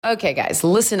Okay, guys,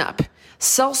 listen up.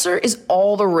 Seltzer is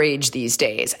all the rage these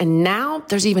days, and now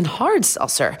there's even hard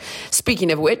seltzer.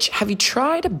 Speaking of which, have you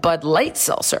tried Bud Light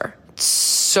Seltzer? It's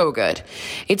so good.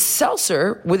 It's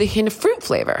seltzer with a hint of fruit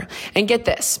flavor. And get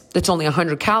this, it's only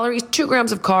 100 calories, 2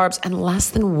 grams of carbs, and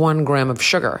less than 1 gram of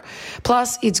sugar.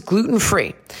 Plus, it's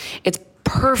gluten-free. It's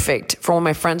perfect for when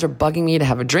my friends are bugging me to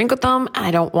have a drink with them and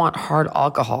I don't want hard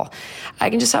alcohol. I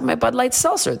can just have my Bud Light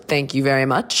Seltzer. Thank you very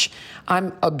much.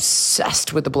 I'm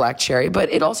obsessed with the black cherry,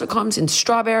 but it also comes in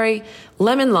strawberry,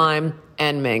 lemon lime,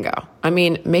 and mango. I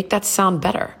mean, make that sound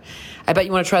better. I bet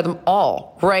you want to try them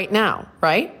all right now,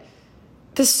 right?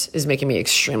 This is making me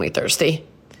extremely thirsty.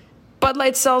 Bud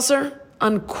Light Seltzer,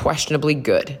 unquestionably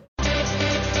good.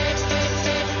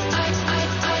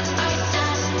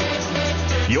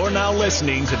 You're now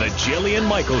listening to the Jillian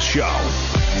Michaels Show.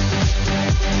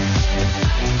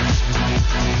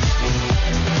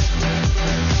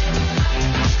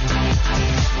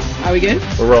 Are we good?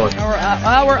 We're rolling. We're up.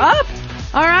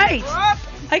 All right. We're up.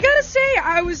 I gotta say,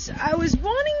 I was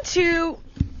wanting to,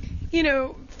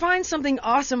 find something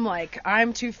awesome like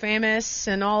I'm Too Famous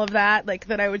and all of that, like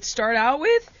that I would start out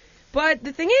with. But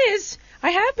the thing is,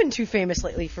 I have been too famous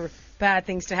lately for bad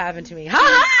things to happen to me. Ha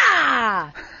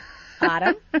ha!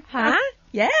 Autumn? Huh?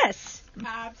 Yes.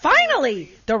 Absolutely.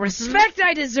 Finally, the respect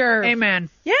I deserve. Amen.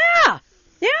 Yeah.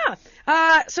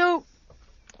 So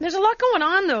there's a lot going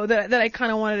on, though, that I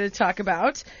kind of wanted to talk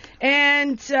about.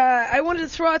 And I wanted to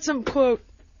throw out some, quote,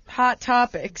 hot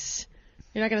topics.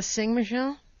 You're not going to sing,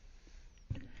 Michelle?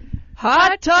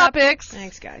 Hot topics.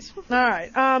 Thanks, guys. All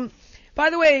right.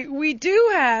 By the way, we do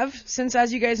have, since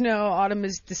as you guys know, Autumn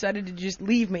has decided to just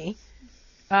leave me.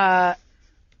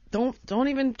 Don't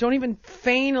even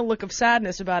feign a look of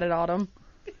sadness about it, Autumn.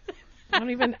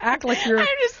 Don't even act like you're.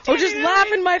 Just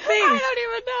laugh in my face. I don't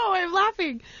even know. I'm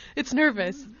laughing. It's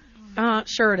nervous.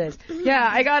 Sure it is. Yeah,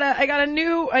 I got a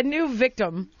new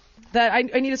victim that I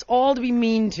need us all to be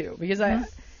mean to because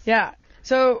yeah.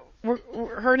 So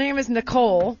her name is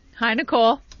Nicole. Hi,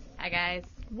 Nicole. Hi, guys.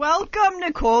 Welcome,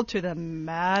 Nicole, to the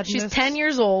madness. She's 10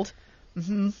 years old,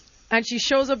 and she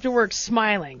shows up to work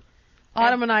smiling.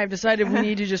 Autumn and I have decided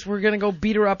we're going to go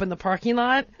beat her up in the parking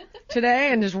lot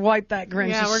today and just wipe that grin.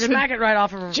 Yeah, we're we're going to smack it right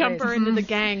off of her Jump face. her into the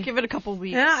gang. Give it a couple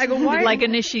weeks. Yeah, I go, why? Like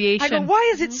initiation. I go,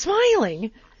 why is it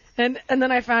smiling? And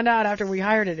then I found out after we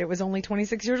hired it was only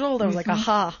 26 years old. I was like,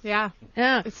 aha. Yeah.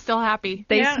 Yeah. It's still happy.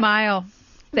 They Yeah. smile.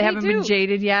 They haven't been do.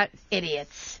 jaded yet.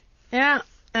 Idiots. Yeah.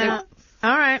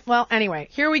 All right. Well, anyway,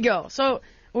 here we go. So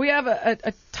we have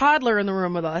a toddler in the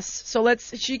room with us. So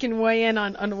she can weigh in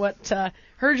on what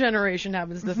her generation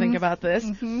happens to think about this.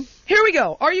 Here we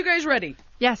go. Are you guys ready?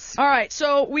 Yes. All right.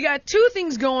 So we got 2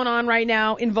 things going on right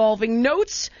now involving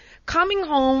notes coming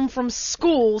home from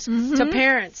schools to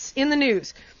parents in the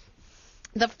news.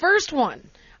 The first one,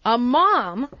 a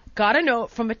mom got a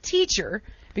note from a teacher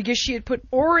because she had put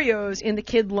Oreos in the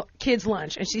kid's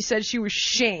lunch, and she said she was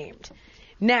shamed.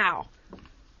 Now,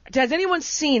 has anyone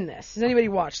seen this? Has anybody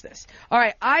watched this? All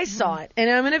right, I saw it, and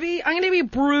I'm gonna be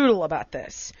brutal about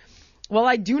this. Well,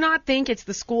 I do not think it's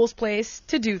the school's place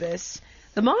to do this.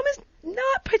 The mom is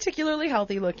not particularly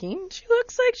healthy looking. She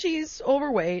looks like she's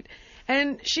overweight,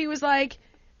 and she was like,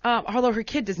 although her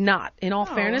kid does not. In all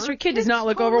fairness, her kid does not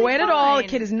look totally overweight at all. The fine.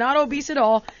 kid is not obese at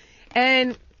all,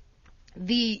 and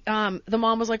the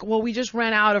mom was like, well, we just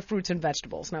ran out of fruits and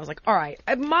vegetables. And I was like, all right.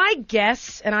 My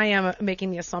guess, and I am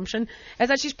making the assumption, is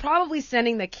that she's probably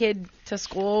sending the kid to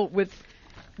school with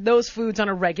those foods on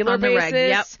a regular basis.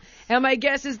 Yep. And my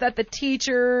guess is that the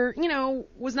teacher,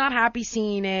 was not happy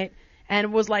seeing it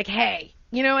and was like, hey,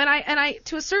 and I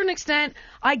to a certain extent,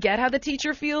 I get how the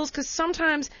teacher feels because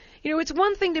sometimes, it's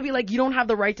one thing to be like, you don't have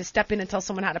the right to step in and tell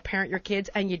someone how to parent your kids,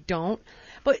 and you don't.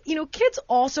 But, kids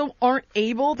also aren't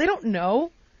able, they don't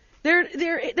know. They're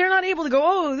not able to go,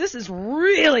 oh, this is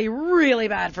really, really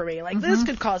bad for me. Like, this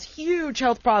could cause huge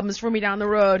health problems for me down the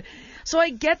road. So I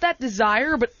get that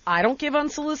desire, but I don't give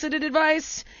unsolicited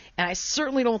advice. And I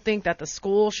certainly don't think that the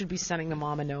school should be sending the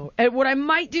mom a note. And what I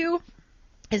might do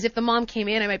is if the mom came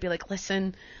in, I might be like,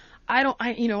 listen, I know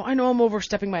I'm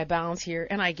overstepping my bounds here,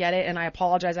 and I get it, and I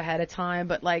apologize ahead of time,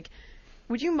 but, like,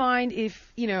 would you mind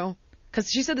if, because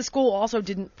she said the school also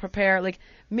didn't prepare, like,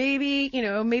 maybe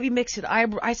mix it.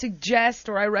 I suggest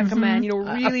or I recommend,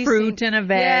 really a fruit and a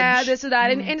veg. Yeah, this or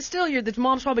that. And still, the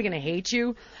mom's probably going to hate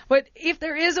you. But if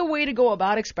there is a way to go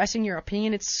about expressing your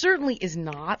opinion, it certainly is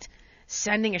not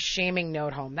sending a shaming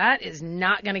note home. That is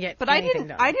not going to get anything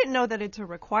done. I didn't know that it's a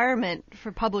requirement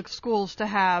for public schools to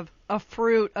have a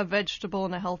fruit, a vegetable,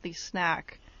 and a healthy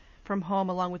snack from home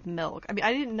along with milk. I mean,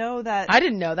 I didn't know that. I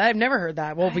didn't know that. I've never heard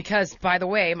that. Well, because, by the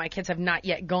way, my kids have not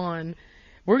yet gone.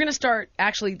 We're going to start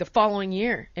actually the following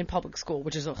year in public school,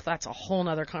 which is that's a whole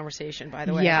nother conversation, by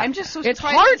the way. Yeah. I'm just so It's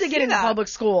surprised hard to to get see into that. public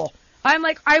school. I'm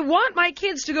like, I want my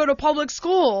kids to go to public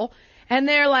school, and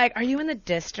they're like, are you in the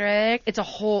district? It's a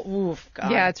whole, oof, God.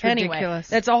 Yeah, it's Anyway, ridiculous.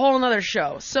 that's a whole other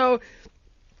show. So,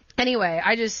 anyway,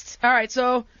 all right,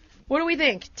 so what do we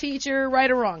think? Teacher,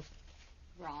 right or wrong?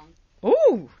 Wrong.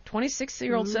 Ooh,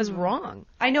 26-year-old says wrong.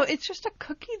 I know, it's just a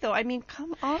cookie, though. I mean,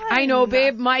 come on. I know,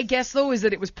 babe. My guess, though, is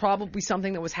that it was probably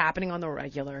something that was happening on the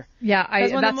regular. Yeah,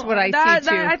 'Cause when that's what I see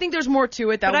too. I think there's more to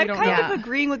it that But we I'm don't kind know. of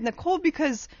agreeing with Nicole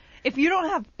because if you don't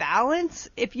have balance,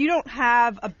 if you don't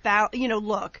have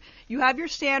look, you have your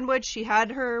sandwich, she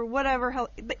had her whatever,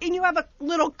 and you have a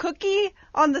little cookie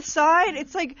on the side,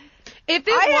 it's like, If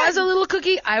it was a little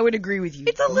cookie, I would agree with you.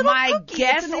 It's a little my cookie.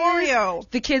 guess It's an is Oreo.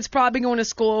 the kid's probably going to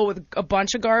school with a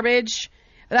bunch of garbage.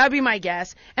 That would be my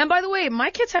guess. And by the way,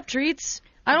 my kids have treats.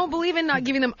 I don't believe in not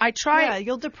giving them. I try. yeah,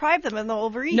 you'll deprive them and they'll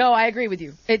overeat. No, I agree with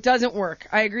you. It doesn't work.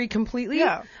 I agree completely.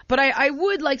 Yeah. But I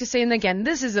would like to say, and again,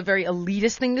 this is a very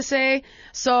elitist thing to say.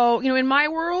 So, in my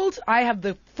world, I have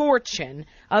the fortune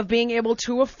of being able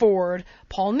to afford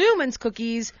Paul Newman's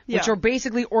cookies, which Yeah. are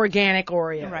basically organic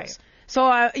Oreos. Right. So,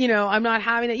 I'm not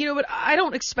having it, but I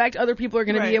don't expect other people are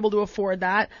going to be Right. able to afford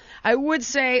that. I would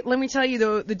say, let me tell you,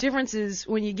 though, the difference is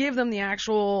when you give them the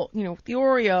actual, the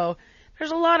Oreo,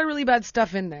 there's a lot of really bad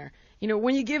stuff in there.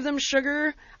 When you give them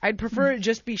sugar, I'd prefer it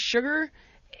just be sugar,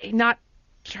 not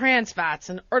trans fats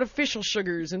and artificial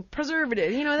sugars and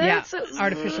preservatives. That's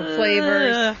Artificial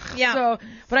flavors. Yeah. So,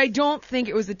 but I don't think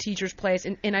it was the teacher's place,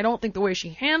 and I don't think the way she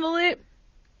handled it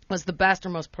was the best or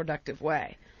most productive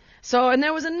way. So, and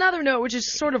there was another note which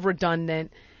is sort of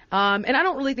redundant. And I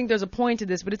don't really think there's a point to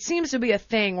this, but it seems to be a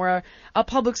thing where a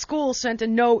public school sent a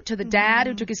note to the dad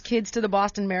who took his kids to the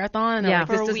Boston Marathon. And they're Yeah. like,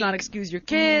 this For a does not week. excuse your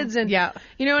kids. And, Yeah.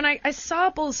 and I saw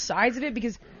both sides of it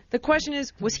because the question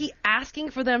is, was he asking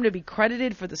for them to be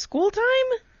credited for the school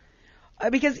time?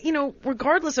 Because,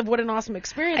 regardless of what an awesome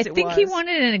experience I it think was. he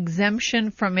wanted an exemption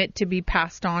from it to be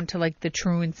passed on to like the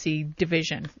truancy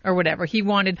division or whatever.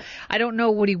 I don't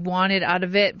know what he wanted out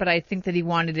of it, but I think that he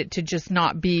wanted it to just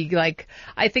not be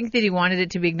I think that he wanted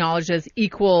it to be acknowledged as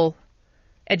equal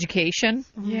education.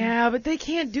 Yeah, but they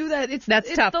can't do that. It's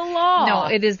tough. the law. No,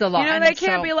 it is the law. They And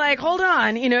can't so- be like, hold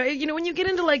on. When you get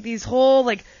into these whole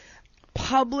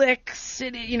public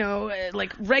city,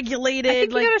 regulated. I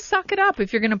think you gotta suck it up.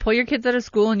 If you're gonna pull your kids out of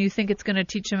school and you think it's gonna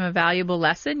teach them a valuable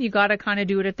lesson, you gotta kind of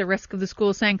do it at the risk of the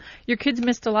school saying your kids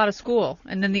missed a lot of school,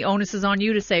 and then the onus is on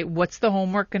you to say what's the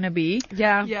homework gonna be.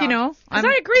 Yeah. Yeah. Because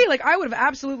I agree. I would have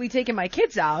absolutely taken my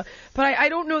kids out, but I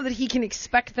don't know that he can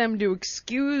expect them to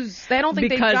excuse. I don't think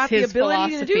they've Because got the his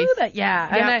ability to do philosophy. that.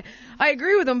 Yeah. And I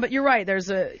agree with him, but you're right. There's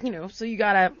so you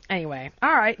gotta. Anyway.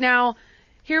 All right. Now,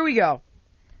 here we go.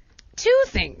 Two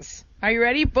things. Are you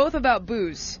ready? Both about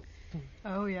booze.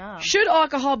 Oh, yeah. Should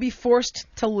alcohol be forced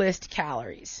to list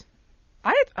calories?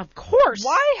 Of course.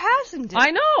 Why hasn't it?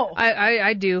 I know.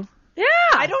 I do. Yeah.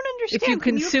 I don't understand. If you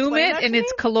Can consume explain it that and to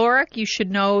it's me? caloric, you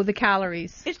should know the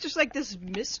calories. It's just like this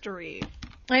mystery.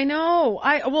 I know.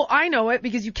 I know it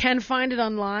because you can find it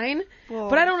online, Well.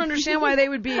 but I don't understand why they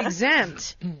would be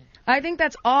exempt. I think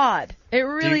that's odd. It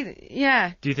really,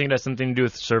 yeah. Do you think that's something to do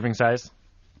with serving size?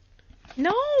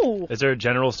 No. Is there a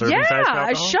general serving size for Yeah, a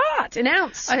alcohol? shot, an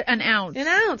ounce. An ounce. An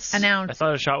ounce. An I ounce.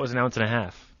 thought a shot was an ounce and a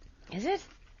half. Is it?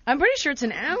 I'm pretty sure it's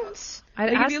an ounce. I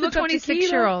Like, if asked you the look up tequila-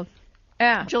 26-year-old.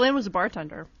 Yeah. Jillian was a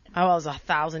bartender. Oh, well, it was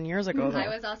 1,000 years ago, though. I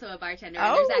was also a bartender.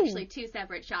 Oh. And there's actually two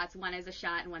separate shots. One is a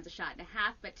shot and one's a shot and a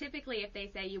half. But typically, if they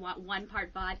say you want 1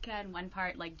 part vodka and 1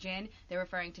 part gin, they're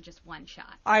referring to just 1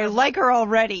 shot. I like her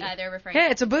already. They're referring. Hey,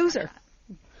 to it's a just one boozer. shot.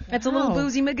 It's a little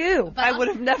boozy Magoo. But I would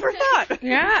have never thought.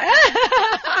 Yeah.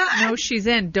 No, she's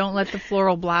in. Don't let the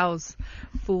floral blouse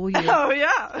fool you. Oh,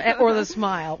 yeah. Or the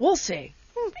smile. We'll see.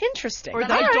 Interesting. Or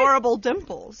the All right. adorable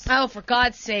dimples. Oh, for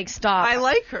God's sake, stop. I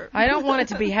like her. I don't want it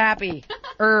to be happy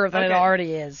than it Okay.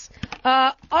 already is.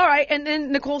 All right, and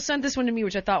then Nicole sent this one to me,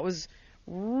 which I thought was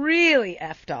really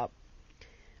effed up.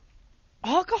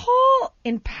 Alcohol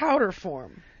in powder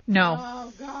form.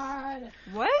 No.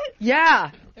 What?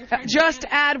 Yeah, just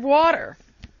add water.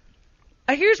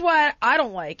 Here's why I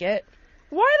don't like it.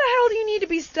 Why the hell do you need to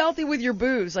be stealthy with your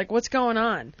booze? What's going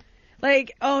on?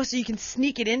 So you can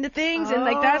sneak it into things, and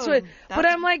that's what. But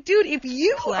I'm like, dude, if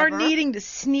you are clever. needing to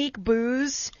sneak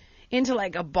booze into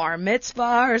a bar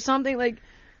mitzvah or something,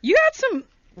 you got some.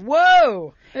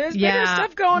 Whoa, there's bigger Yeah.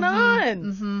 stuff going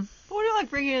on. What do you like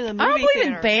bringing in the movie I don't believe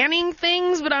theater? in banning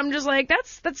things, but I'm just like,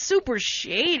 that's super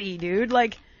shady, dude.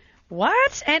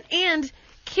 What? And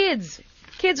kids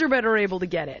are better able to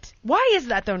get it. Why is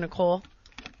that though, Nicole?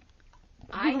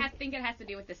 I think it has to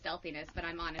do with the stealthiness, but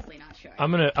I'm honestly not sure.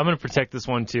 I'm gonna protect this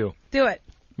one too. Do it.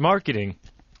 Marketing.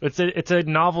 It's a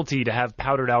novelty to have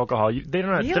powdered alcohol. They're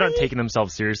not taking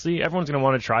themselves seriously. Everyone's gonna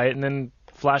want to try it, and then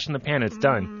flash in the pan. It's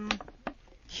done.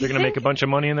 They're gonna make a bunch of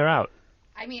money, and they're out.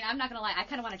 I mean, I'm not gonna lie. I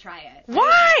kind of want to try it.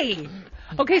 Why?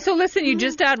 Okay, so listen, you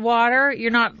just add water. You're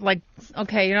not like,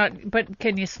 okay, you're not, but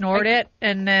can you snort it?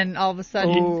 And then all of a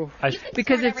sudden,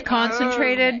 because it's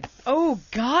concentrated. Oh,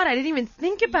 God, I didn't even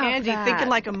think about Andy, that. thinking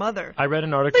like a mother. I read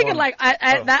an article. Thinking like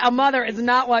that a mother is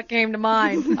not what came to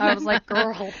mind. I was like,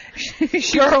 girl,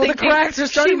 the cracks are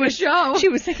starting to show. She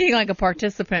was thinking like a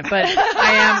participant, but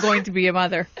I am going to be a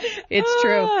mother. It's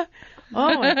true.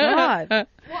 Oh, my God.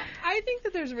 Well, I think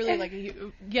that there's really like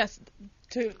yes,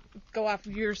 to go after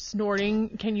your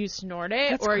snorting. Can you snort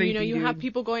it? That's or creepy, you have dude.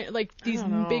 people going like these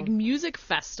don't know. big music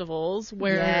festivals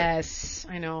where Yes,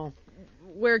 I know.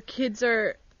 where kids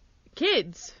are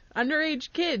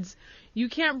underage kids. You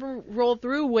can't roll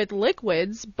through with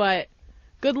liquids, but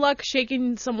good luck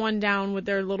shaking someone down with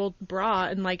their little bra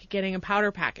and like getting a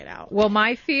powder packet out. Well,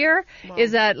 my fear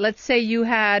is that let's say you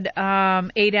had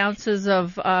 8 ounces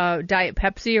of Diet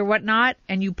Pepsi or whatnot,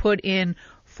 and you put in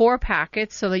 4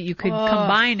 packets so that you could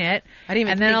combine it. I didn't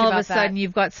even and then think all of about a sudden that.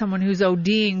 you've got someone who's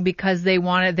ODing because they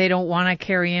don't want to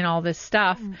carry in all this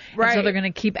stuff. Right. And so they're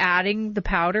going to keep adding the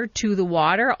powder to the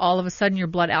water. All of a sudden your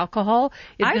blood alcohol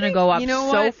is going to go up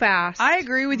so fast. I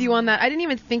agree with you on that. I didn't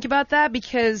even think about that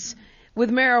because with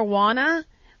marijuana,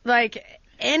 like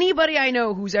anybody I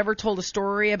know who's ever told a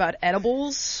story about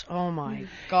edibles, oh my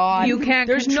God, You can't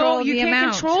There's control you the can't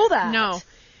amount. control that. No.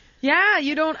 Yeah,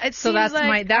 you don't. It So seems that's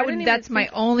like that's my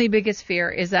only biggest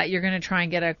fear is that you're going to try and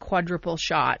get a quadruple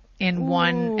shot in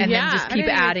one and yeah. then just I keep didn't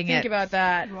even adding think it. about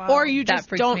that. Or you That just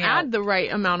freaks don't me add out. the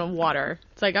right amount of water.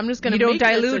 It's like I'm just going You to don't make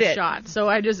this dilute a it. shot. So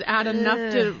I just add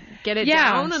enough to get it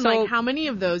Yeah, down. And so- like how many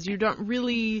of those you don't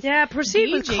really Yeah,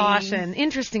 proceed with gauging. caution.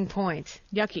 Interesting point.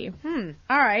 Yucky.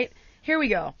 All right, here we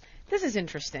go. This is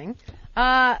interesting.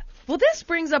 Well, this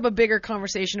brings up a bigger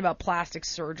conversation about plastic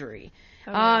surgery,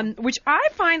 which I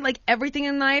find like everything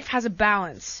in life has a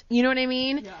balance. You know what I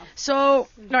mean? Yeah. So, all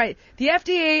right, the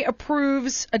FDA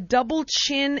approves a double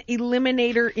chin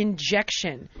eliminator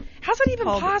injection. How's that even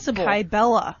possible?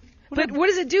 Kybella. But what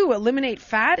does it do? Eliminate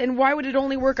fat? And why would it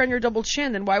only work on your double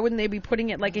chin? Then why wouldn't they be putting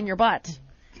it like in your butt?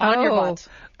 On your butt?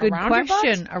 Good Around your butt?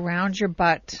 question. Around your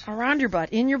butt. Around your butt.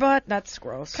 In your butt? That's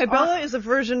gross. Kybella is a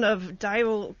version of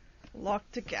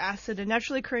dialactic acid, a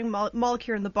naturally occurring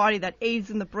molecule in the body that aids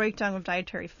in the breakdown of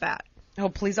dietary fat. Oh,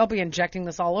 please, I'll be injecting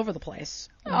this all over the place.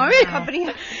 Company, Can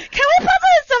we put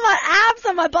this on my abs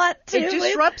on my butt, too? it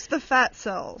disrupts the fat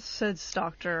cells, says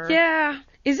doctor. Yeah.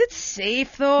 Is it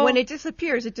safe, though? When it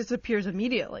disappears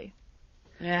immediately.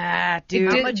 Yeah,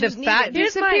 dude. How much the is fat needed?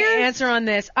 Here's my disappears? answer on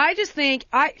this. I just think,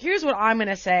 here's what I'm going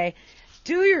to say.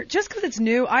 Just because it's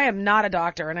new, I am not a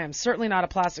doctor, and I am certainly not a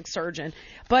plastic surgeon.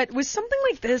 But with something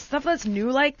like this, stuff that's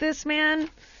new like this, man.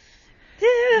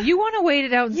 You want to wait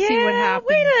it out and see what happens.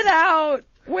 Wait it out.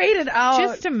 Wait it out.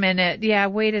 Just a minute. Yeah,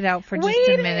 wait it out for just Wait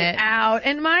a minute. it out.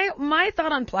 And my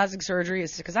thought on plastic surgery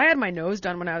is because I had my nose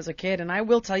done when I was a kid, and I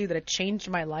will tell you that it changed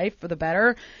my life for the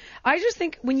better. I just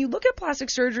think when you look at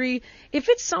plastic surgery, if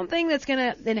it's something that's going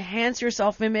to enhance your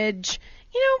self-image,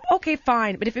 okay,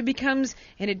 fine. But if it becomes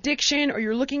an addiction or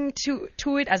you're looking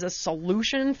to it as a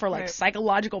solution for like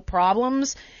psychological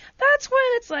problems, that's when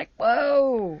it's like,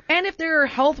 whoa. And if there are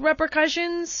health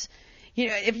repercussions,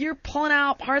 if you're pulling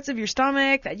out parts of your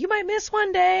stomach that you might miss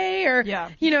one day, or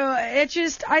I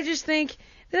just think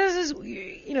this is,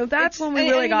 that's when we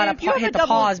really gotta hit the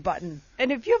pause button.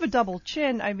 And if you have a double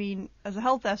chin, I mean, as a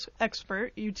health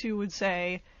expert, you two would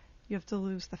say you have to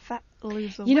lose the fat,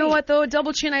 lose the weight. You know what though, a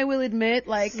double chin, I will admit,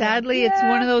 like Sadly, it's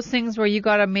one of those things where you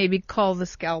gotta maybe call the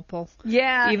scalpel.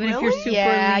 Yeah, Even if really? you're super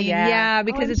Yeah, lean. yeah.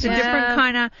 Because Oh, it's a yeah. different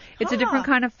kind of a different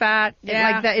kind of fat. Yeah.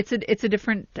 Like that. It's a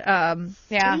different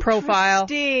profile.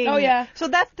 Interesting. Oh, yeah. So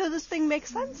this thing makes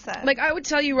sense then. Like I would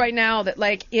tell you right now that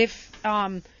like if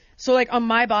so like on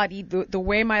my body, the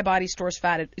way my body stores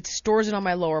fat, it stores it on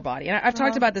my lower body. And I've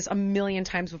talked about this a million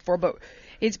times before, but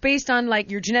it's based on like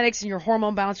your genetics and your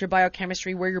hormone balance, your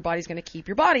biochemistry, where your body's going to keep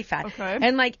your body fat. Okay.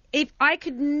 And like if I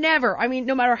could never,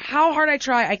 no matter how hard I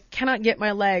try, I cannot get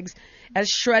my legs as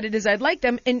shredded as I'd like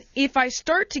them. And if I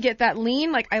start to get that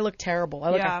lean, like I look terrible.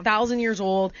 I look 1,000 years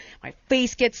old. My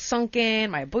face gets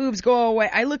sunken. My boobs go away.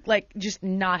 I look like just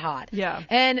not hot. Yeah.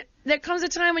 And there comes a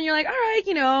time when you're like, all right,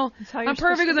 how you're I'm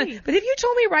perfect. supposed to be. But if you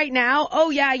told me right now, oh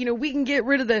yeah, we can get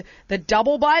rid of the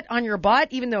double butt on your butt,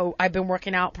 even though I've been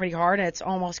working out pretty hard and it's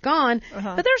almost gone.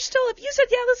 Uh-huh. But there's still, if you said,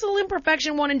 yeah, this little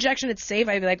imperfection, one injection, it's safe,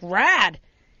 I'd be like, rad.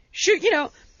 Shoot,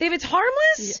 if it's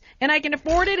harmless and I can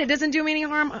afford it, it doesn't do me any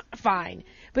harm, fine.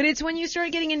 But it's when you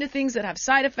start getting into things that have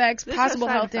side effects, possible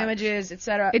health damages,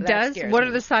 etc. It does? What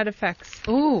are the side effects?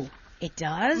 Ooh, it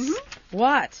does? Mm-hmm.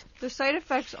 What? The side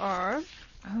effects are...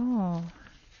 Oh.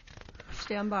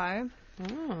 Stand by.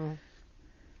 Oh.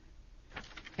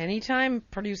 Anytime,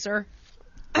 producer.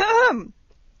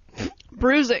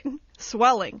 Bruising,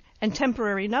 swelling, and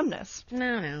temporary numbness.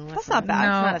 No, that's not bad.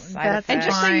 No, that's not a side effect. And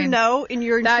just so you know, in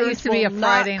your that insurance used to be a will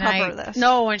Friday not cover night. this.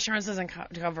 No, insurance doesn't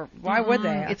cover. Why would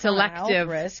they? It's not a health elective.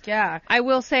 risk. Yeah. I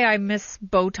will say I miss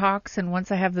Botox, and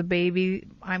once I have the baby,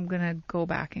 I'm gonna go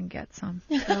back and get some.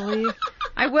 Really?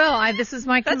 I will. This is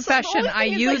my confession. I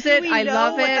use it. I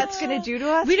love it. What that's gonna do to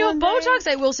us? We don't one day? Botox.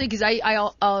 I will say because I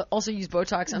also use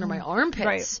Botox under my armpits.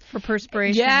 Right. For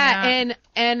perspiration. Yeah,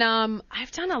 and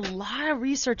I've done a lot of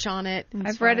research on it.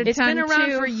 I've read a It's ton been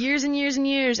around too. for years and years and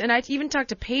years, and I even talked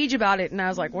to Paige about it, and I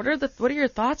was like, "What are your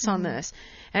thoughts on this?"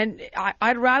 And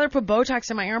I'd rather put Botox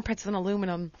in my armpits than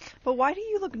aluminum. But why do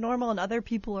you look normal and other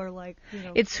people are like,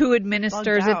 It's who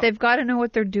administers it. They've got to know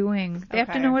what they're doing. They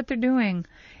have to know what they're doing.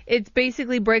 It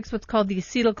basically breaks what's called the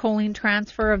acetylcholine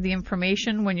transfer of the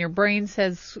information. When your brain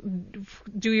says,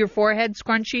 do your forehead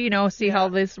scrunchie, see how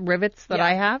this rivets that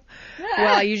I have?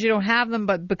 Well, I usually don't have them,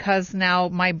 but because now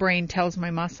my brain tells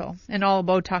my muscle. And all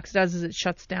Botox does is it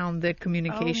shuts down the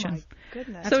communication. Oh my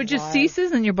goodness. So it just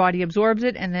ceases and your body absorbs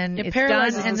it and then it's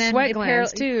paralyzes done. And the then sweat it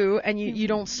glands too, and you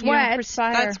don't you sweat. don't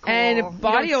perspire. That's cool. And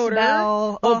body You don't odor.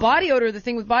 smell. Oh, Ugh. body odor. The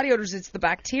thing with body odor is it's the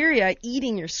bacteria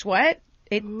eating your sweat.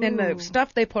 And the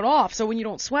stuff they put off. So when you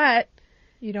don't sweat,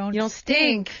 You don't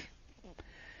stink.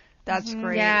 That's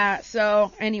great. Yeah.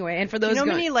 So anyway, and for those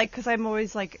because I'm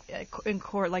always like in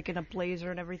court, like in a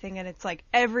blazer and everything, and it's like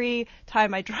every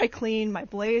time I dry clean my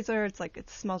blazer, it's like it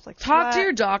smells like talk sweat. to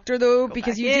your doctor though,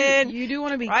 because back you do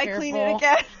want to be dry careful. clean it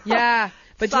again. Yeah.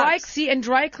 But Sucks.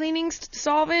 dry cleaning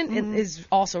solvent is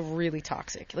also really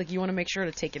toxic. Like you want to make sure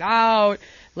to take it out,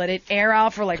 let it air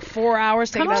out for like 4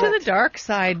 hours. Come to the dark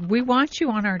side. We want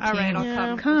you on our team. All right, I'll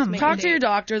come. Come. Let's make Talk a to your date.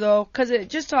 doctor though, because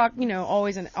just talk.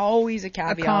 Always a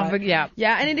caveat.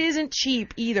 Yeah, and it isn't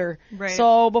cheap either. Right.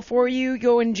 So before you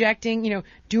go injecting,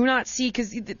 do not see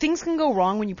because things can go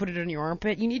wrong when you put it in your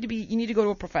armpit. You need to go to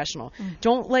a professional.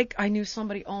 Don't I knew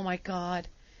somebody. Oh my God,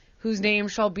 whose name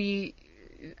shall be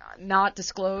not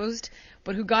disclosed,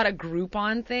 but who got a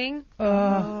Groupon thing.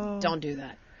 Don't do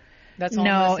that. That's all I'm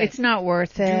No, gonna say. it's not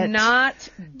worth it. Do not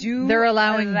do They're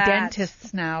allowing that.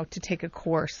 dentists now to take a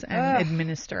course and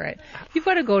administer it. You've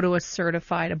got to go to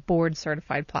a board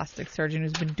certified plastic surgeon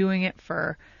who's been doing it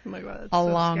for Oh my God, that's a so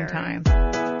long scary. time.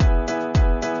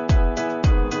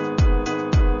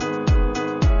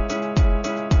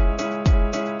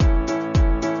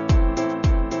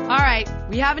 All right,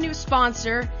 we have a new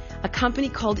sponsor, a company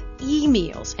called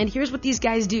eMeals. And here's what these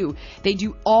guys do. They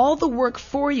do all the work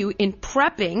for you in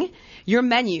prepping your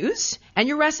menus and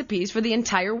your recipes for the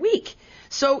entire week.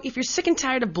 So if you're sick and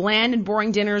tired of bland and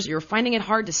boring dinners, or you're finding it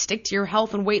hard to stick to your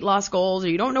health and weight loss goals, or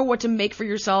you don't know what to make for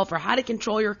yourself or how to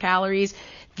control your calories,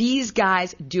 these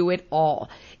guys do it all.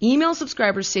 Email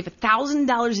subscribers save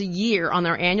 $1,000 a year on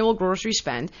their annual grocery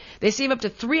spend. They save up to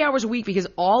 3 hours a week because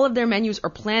all of their menus are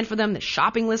planned for them. The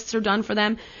shopping lists are done for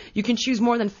them. You can choose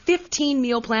more than 15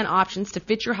 meal plan options to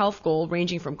fit your health goal,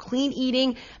 ranging from clean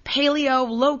eating, paleo,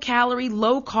 low calorie,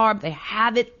 low carb. They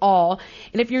have it all.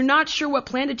 And if you're not sure what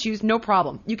plan to choose, no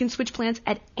problem. You can switch plans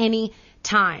at any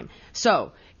time.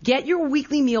 So, get your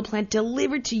weekly meal plan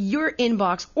delivered to your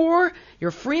inbox or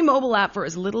your free mobile app for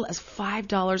as little as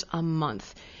 $5 a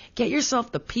month. Get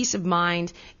yourself the peace of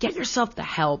mind. Get yourself the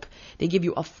help. They give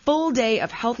you a full day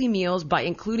of healthy meals by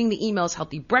including the email's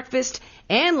healthy breakfast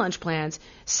and lunch plans.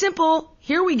 Simple.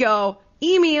 Here we go.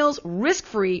 eMeals,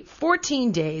 risk-free,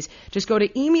 14 days. Just go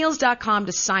to emeals.com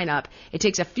to sign up. It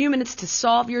takes a few minutes to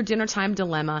solve your dinner time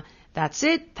dilemma. That's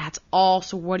it. That's all.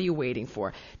 So what are you waiting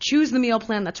for? Choose the meal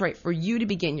plan that's right for you to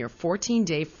begin your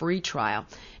 14-day free trial.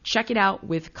 Check it out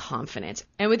with confidence.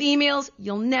 And with eMeals,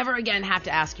 you'll never again have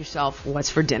to ask yourself, what's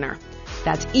for dinner?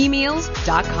 That's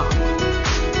emeals.com.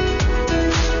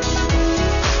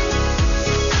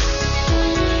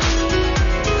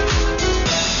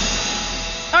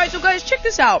 All right, so guys, check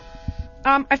this out.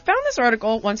 I found this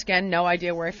article, once again, no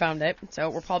idea where I found it, so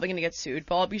we're probably going to get sued,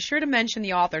 but I'll be sure to mention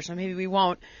the author, so maybe we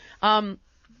won't.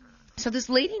 So this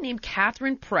lady named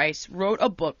Catherine Price wrote a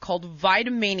book called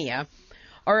Vitamania,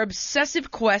 Our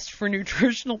Obsessive Quest for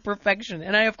Nutritional Perfection.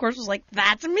 And I, of course, was like,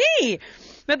 that's me!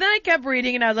 But then I kept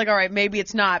reading, and I was like, all right, maybe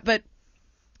it's not. But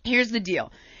here's the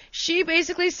deal. She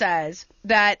basically says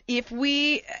that if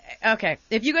you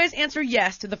guys answer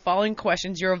yes to the following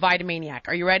questions, you're a Vitamaniac.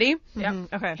 Are you ready? Yeah.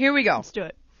 Okay. Here we go. Let's do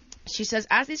it. She says,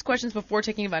 ask these questions before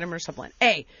taking a vitamin or supplement.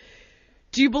 A,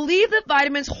 do you believe that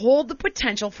vitamins hold the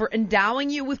potential for endowing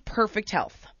you with perfect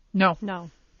health? No.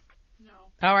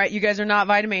 All right, you guys are not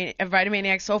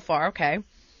vitamaniacs so far, okay.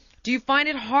 Do you find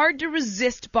it hard to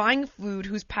resist buying food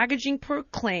whose packaging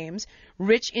proclaims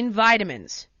rich in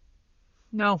vitamins?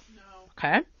 No.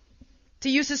 Okay. Do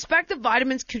you suspect that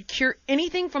vitamins could cure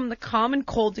anything from the common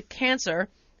cold to cancer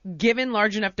given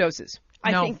large enough doses?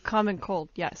 I No. think common cold,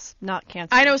 yes, not cancer.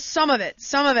 I know some of it.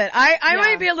 I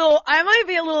might be a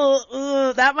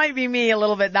little, that might be me a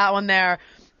little bit, that one there.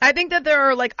 I think that there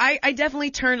are, like, I definitely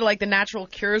turn to, like, the natural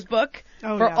cures book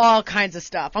for all kinds of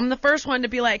stuff. I'm the first one to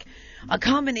be like, a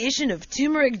combination of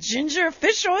turmeric, ginger,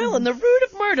 fish oil, and the root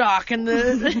of Murdoch, and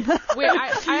the Wait, I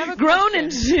have a grown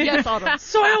question. in Yes, Autumn.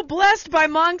 soil blessed by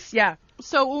monks. Yeah.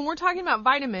 So when we're talking about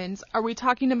vitamins, are we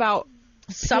talking about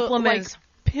Supplements.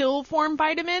 pill form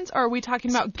vitamins, or are we talking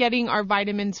about getting our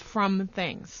vitamins from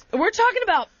things? We're talking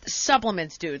about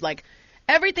supplements, dude. Like,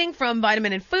 everything from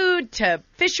vitamin in food to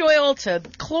fish oil to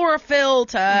chlorophyll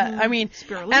to, I mean,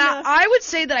 Spirulina. and I would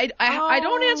say that I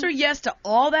don't answer yes to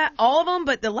all of them,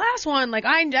 but the last one, like,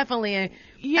 I definitely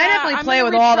I'm play gonna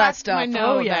with all that retract stuff. my no,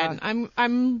 Oh, yeah. then.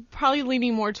 I'm probably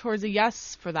leaning more towards a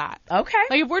yes for that. Okay.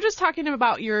 Like if we're just talking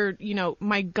about your,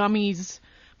 my gummies,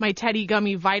 my Teddy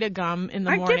Gummy Vita Gum in the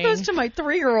I morning. give those to my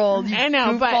 3-year-old. You I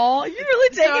know, but- goofball. You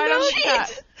really So I taking don't those? like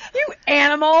that. You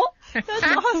animal. That's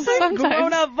awesome. Some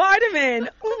grown-up vitamin.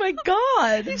 Oh my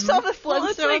god. You saw the Well,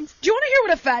 it's Flintstones. like, do you want to hear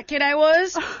what a fat kid I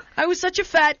was? I was such a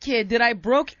fat kid that I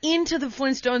broke into the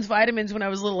Flintstones vitamins when I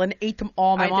was little and ate them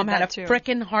all. My I mom did had a that too.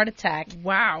 frickin' heart attack.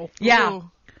 Wow. Yeah.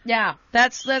 Ooh. Yeah.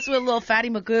 That's what little fatty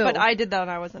Magoo. But I did that when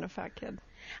I wasn't a fat kid.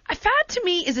 A fat to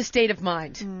me is a state of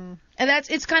mind. And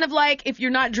it's kind of like if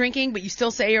you're not drinking but you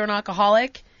still say you're an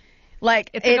alcoholic.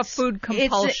 Like It's like a food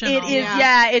compulsion It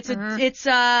is,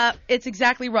 almost. it's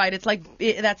exactly right. It's like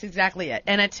that's exactly it.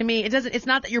 And to me, it's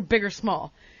not that you're big or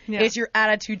small. Yeah. It's your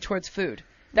attitude towards food.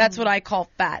 That's what I call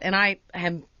fat, and I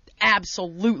am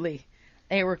absolutely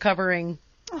a recovering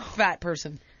fat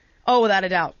person. Oh, without a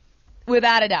doubt,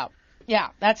 without a doubt. Yeah,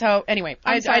 that's how. Anyway,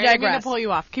 I'm sorry, I I didn't mean digress. to pull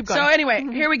you off. Keep going. So anyway,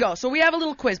 here we go. So we have a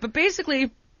little quiz, but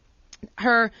basically,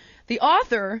 the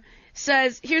author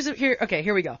says,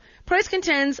 here we go. Price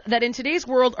contends that in today's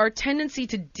world, our tendency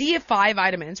to deify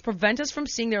vitamins prevent us from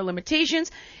seeing their limitations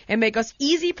and make us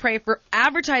easy prey for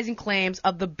advertising claims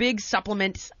of the big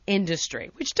supplements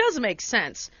industry, which does make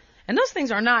sense. And those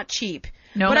things are not cheap.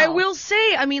 No. But I will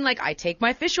say, I take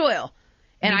my fish oil.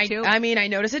 And Me too. I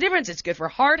notice a difference. It's good for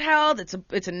heart health.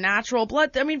 It's a natural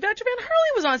blood. Dr. Van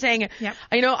Hurley was on saying it. Yep.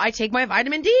 I take my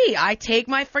vitamin D. I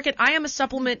am a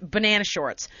supplement banana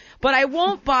shorts. But I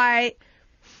won't buy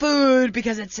food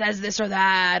because it says this or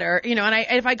that or, and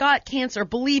if I got cancer,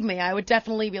 believe me, I would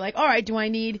definitely be like, all right,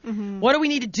 what do we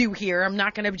need to do here? I'm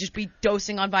not going to just be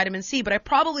dosing on vitamin C, but I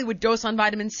probably would dose on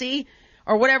vitamin C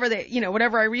or whatever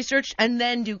whatever I researched, and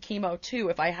then do chemo too.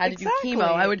 If I had to do chemo,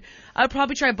 I would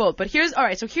probably try both. But here's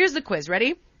the quiz.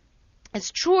 Ready? It's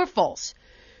true or false.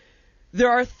 There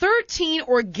are 13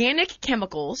 organic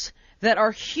chemicals that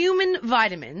are human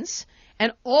vitamins,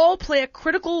 and all play a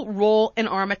critical role in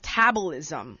our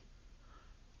metabolism.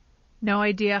 No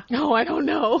idea. No, I don't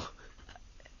know.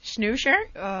 Schnoosher?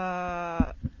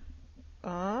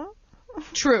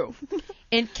 True.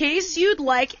 In case you'd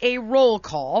like a roll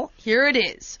call, here it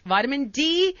is. Vitamin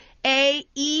D, A,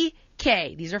 E,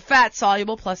 K. These are fat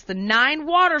soluble plus the 9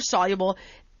 water soluble,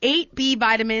 8 B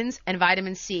vitamins, and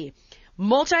vitamin C.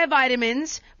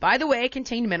 Multivitamins, by the way,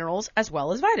 contain minerals as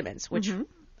well as vitamins, which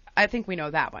I think we know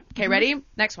that one. Okay, ready?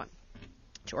 Next one.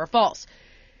 True or false?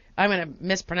 I'm going to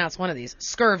mispronounce one of these.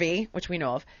 Scurvy, which we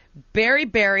know of.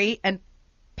 Beriberi and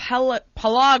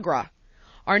pellagra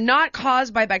are not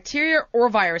caused by bacteria or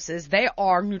viruses. They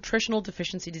are nutritional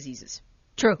deficiency diseases.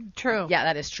 True. Yeah,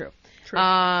 that is true.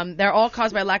 They're all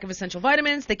caused by lack of essential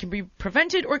vitamins. They can be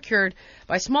prevented or cured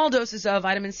by small doses of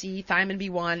vitamin C, thiamine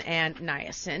B1, and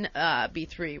niacin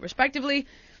B3, respectively.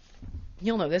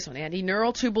 You'll know this one, Andy.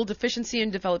 Neural tubal deficiency in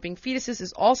developing fetuses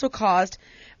is also caused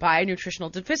by nutritional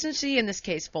deficiency, in this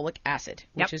case, folic acid,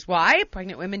 which is why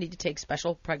pregnant women need to take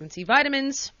special pregnancy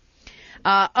vitamins.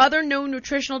 Other known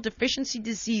nutritional deficiency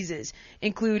diseases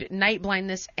include night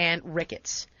blindness and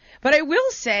rickets. But I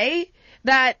will say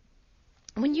that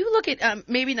when you look at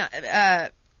maybe not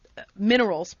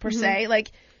minerals per se,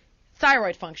 like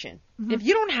thyroid function, if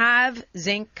you don't have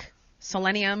zinc,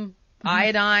 selenium,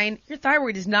 iodine, your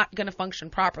thyroid is not going to function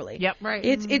properly. Yep. Right.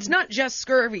 It's not just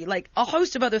scurvy. Like, a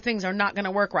host of other things are not going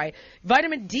to work right.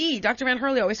 Vitamin D, Dr. Van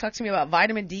Hurley always talks to me about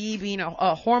vitamin D being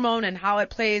a hormone and how it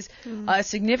plays a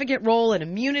significant role in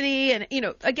immunity. And,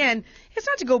 again, it's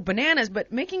not to go bananas,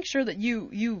 but making sure that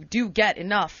you do get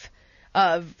enough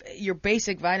of your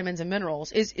basic vitamins and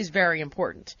minerals is very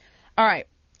important. All right.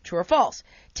 True or false?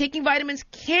 Taking vitamins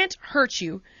can't hurt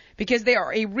you because they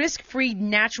are a risk-free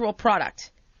natural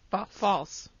product.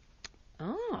 False.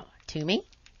 Oh, to me?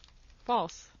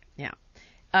 False. Yeah.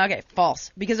 Okay,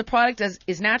 false. Because a product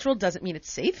is natural doesn't mean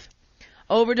it's safe.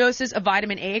 Overdoses of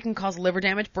vitamin A can cause liver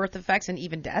damage, birth defects, and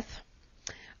even death.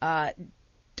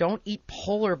 Don't eat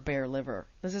polar bear liver.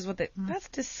 This is what that's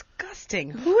disgusting.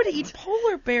 Who would eat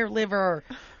polar bear liver?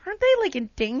 Aren't they, like,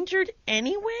 endangered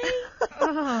anyway?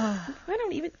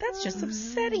 That's just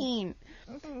upsetting.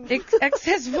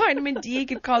 Excess vitamin D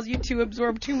could cause you to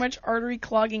absorb too much artery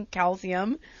clogging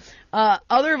calcium.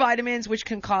 Other vitamins which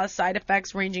can cause side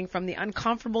effects ranging from the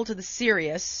uncomfortable to the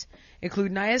serious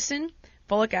include niacin,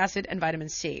 folic acid, and vitamin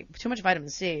C. Too much vitamin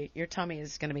C, your tummy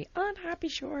is going to be unhappy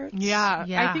shorts. Yeah.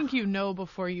 Yeah. I think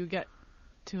before you get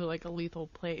to, like, a lethal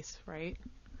place, right?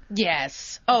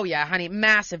 Yes. Oh, yeah, honey.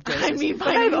 Massive doses. I mean,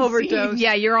 I've overdosed.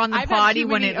 Yeah, you're on the I've had potty too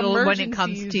when many it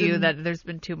comes to you emergencies that there's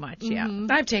been too much. Yeah.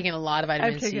 I've taken a lot of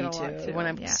vitamin I've C, taken a lot, too. when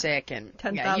I'm Yeah. sick. And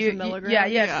 10,000 milligrams. Yeah,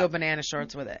 you have to Yeah. go banana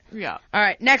shorts with it. Yeah. All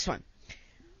right, next one.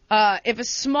 If a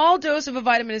small dose of a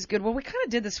vitamin is good, well, we kind of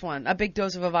did this one. A big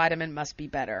dose of a vitamin must be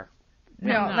better.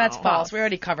 No, that's false. We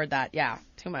already covered that. Yeah,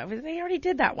 too much. They already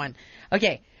did that one.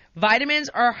 Okay, vitamins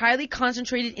are highly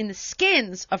concentrated in the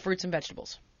skins of fruits and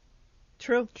vegetables.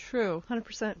 True.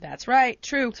 100%. That's right.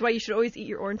 True. That's why you should always eat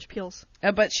your orange peels.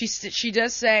 But she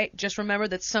does say, just remember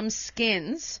that some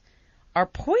skins are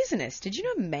poisonous. Did you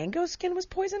know mango skin was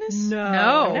poisonous?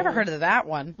 No. I've never heard of that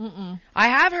one. I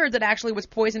have heard that actually what's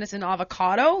poisonous in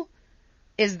avocado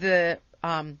is the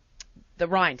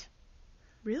rind.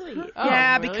 Really?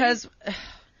 Yeah, really?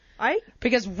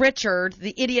 because Richard,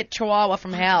 the idiot chihuahua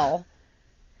from hell,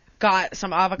 got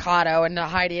some avocado, and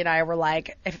Heidi and I were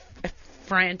like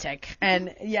frantic, and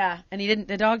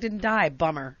the dog didn't die.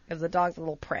 Bummer, because the dog's a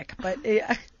little prick. But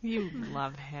You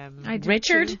love him.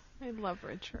 Richard, too. I love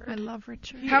Richard. I love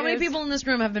Richard. how many people in this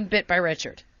room have been bit by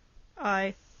Richard?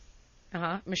 I.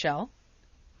 Michelle,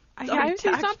 He's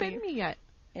attacked not me. bitten me yet.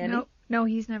 Annie? No,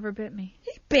 he's never bit me.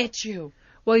 He bit you.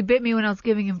 Well, he bit me when I was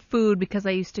giving him food because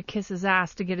I used to kiss his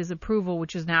ass to get his approval,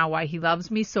 which is now why he loves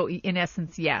me. So in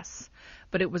essence, yes.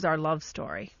 But it was our love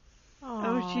story.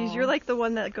 Oh, jeez. You're like the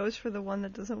one that goes for the one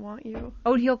that doesn't want you.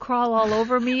 Oh, he'll crawl all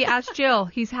over me. Ask Jill.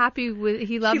 He's happy with,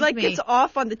 he loves She, like, me. gets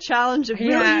off on the challenge of,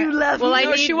 Yeah. will you love Well, me? I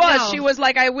No, need- she was. no. She was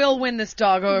like, I will win this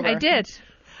dog over. I did.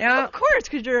 Yeah. Of course,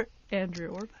 because you're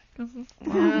Andrew Orbeck. I'm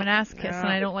an ass kiss, and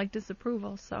I don't like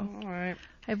disapproval, so All right.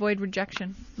 I avoid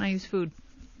rejection. I use food.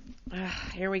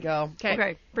 Here we go.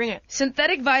 Okay, bring it.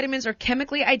 Synthetic vitamins are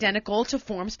chemically identical to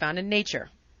forms found in nature.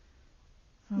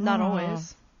 Not Oh.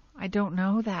 always. I don't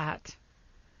know that.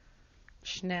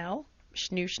 Schnell?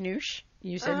 Snoosh?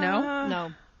 You said no?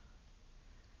 No.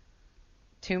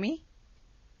 Toomey?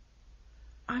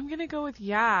 I'm going to go with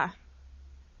yeah.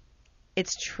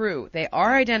 It's true. They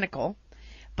are identical.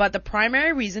 But the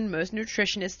primary reason most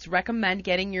nutritionists recommend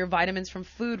getting your vitamins from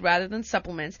food rather than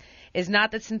supplements is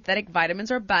not that synthetic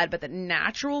vitamins are bad, but that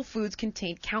natural foods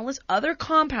contain countless other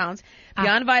compounds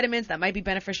beyond vitamins that might be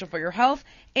beneficial for your health,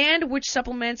 and which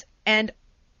supplements and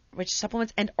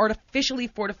artificially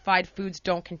fortified foods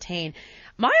don't contain.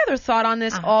 My other thought on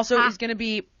this also is going to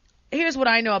be, here's what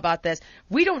I know about this.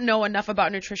 We don't know enough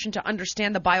about nutrition to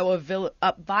understand the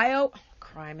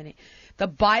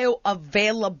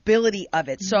bioavailability of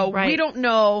it. So we don't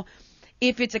know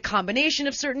if it's a combination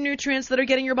of certain nutrients that are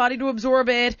getting your body to absorb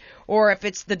it, or if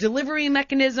it's the delivery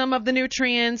mechanism of the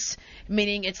nutrients,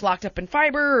 meaning it's locked up in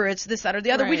fiber, or it's this, that, or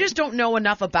the other. We Right. just don't know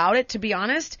enough about it, to be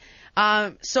honest.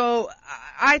 So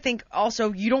I think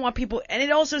also you don't want people, and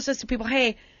it also says to people,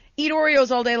 hey, eat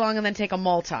Oreos all day long and then take a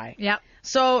multi. Yep.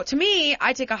 So to me,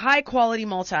 I take a high quality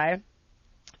multi,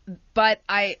 but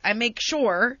I make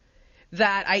sure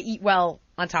that I eat well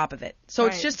on top of it. So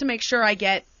it's Right. just to make sure I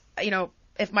get,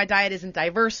 if my diet isn't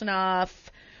diverse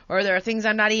enough, or there are things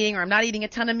I'm not eating, or I'm not eating a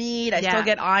ton of meat, I still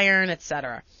get iron,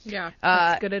 etc. Yeah.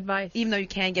 That's good advice. Even though you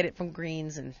can get it from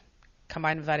greens and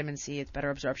combined with vitamin C, it's better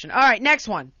absorption. All right, next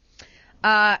one.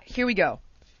 Here we go.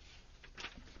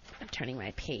 I'm turning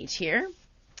my page here.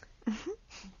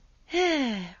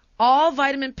 All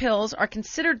vitamin pills are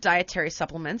considered dietary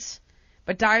supplements,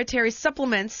 but dietary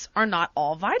supplements are not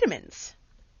all vitamins.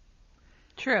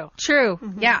 True. True.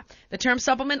 Yeah. The term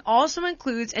supplement also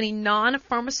includes any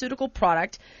non-pharmaceutical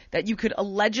product that you could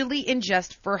allegedly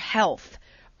ingest for health.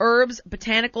 Herbs,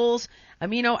 botanicals,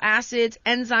 amino acids,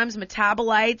 enzymes,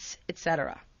 metabolites,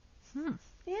 etc.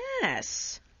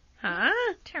 Yes. Huh?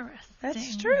 Interesting.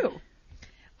 That's true.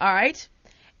 All right.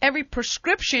 Every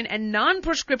prescription and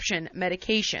non-prescription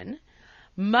medication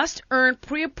must earn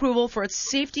pre-approval for its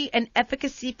safety and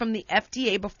efficacy from the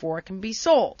FDA before it can be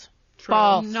sold.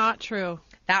 False. Not true.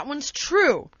 That one's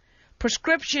true.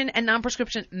 Prescription and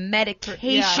non-prescription medication.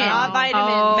 Yeah, not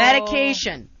vitamin. Oh.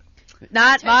 Medication.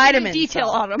 Not vitamins. Detail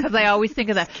on them. Because I always think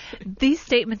of that. These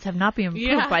statements have not been approved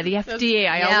Yeah, by the FDA.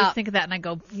 I yeah. always think of that and I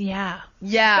go, yeah.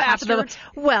 Yeah. Bastards.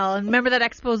 Well, and remember that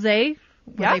expose where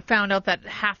Yeah. they found out that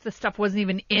half the stuff wasn't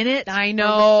even in it? I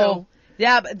know.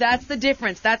 Yeah, but that's the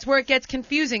difference. That's where it gets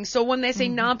confusing. So when they say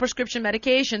non-prescription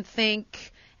medication,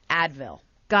 think Advil.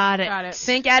 Got it. Got it.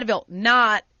 Think Advil,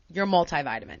 not your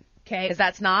multivitamin. Okay. Because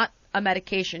that's not a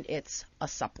medication, it's a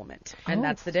supplement. And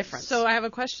that's the difference. So I have a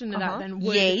question to that then.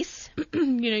 Would, yes. You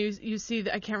know, you see,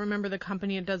 I can't remember the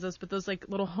company that does this, but those like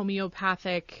little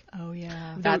homeopathic. Oh,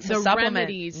 yeah. That's the a supplement.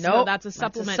 remedies. Nope. No, that's a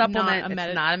supplement, not a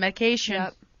It's not a medication.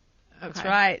 Yep. That's Okay.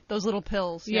 right. Those little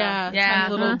pills. Yeah, Yeah.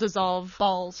 tiny little dissolve.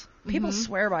 Balls. People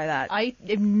swear by that.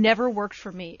 It never worked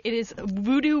for me. It is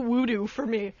voodoo for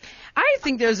me.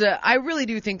 I really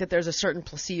do think that there's a certain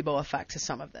placebo effect to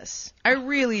some of this. I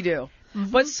really do.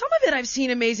 But some of it I've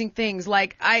seen amazing things.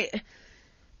 Like I've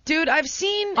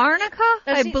seen Arnica?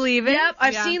 I seen- believe it. Yep,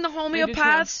 I've Yeah, seen the I do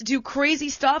homeopaths do crazy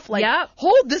stuff like Yep.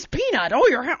 hold this peanut. Oh,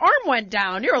 your arm went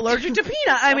down. You're allergic to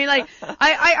peanut. I mean, like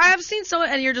I have seen some,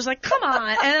 and you're just like, come on.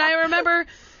 And then I remember,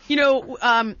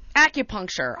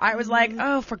 acupuncture. I was like,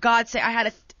 oh, for God's sake,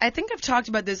 I think I've talked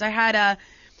about this. I had a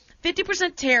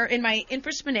 50% tear in my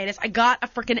infraspinatus. I got a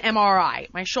freaking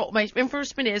MRI. My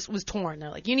infraspinatus was torn.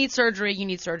 They're like, you need surgery.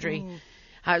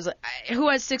 I was like, who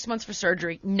has 6 months for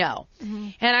surgery? No.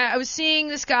 And I was seeing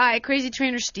this guy, Crazy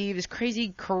Trainer Steve, this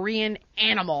crazy Korean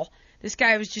animal. This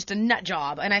guy was just a nut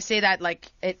job. And I say that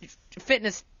like a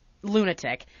fitness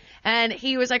lunatic. And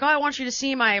he was like, oh, I want you to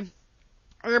see my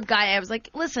herb guy. I was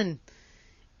like, listen,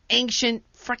 ancient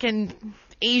freaking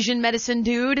Asian medicine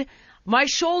dude, my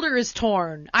shoulder is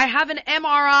torn. I have an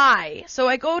MRI. So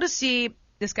I go to see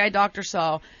this guy, Dr.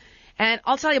 So. And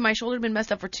I'll tell you, my shoulder had been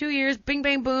messed up for 2 years. Bing,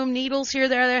 bang, boom, needles here,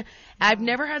 there. I've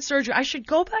never had surgery. I should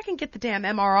go back and get the damn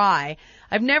MRI.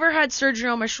 I've never had surgery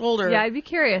on my shoulder. Yeah, I'd be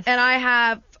curious. And I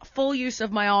have full use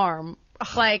of my arm.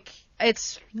 Like,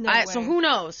 it's... so who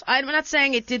knows? I'm not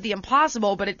saying it did the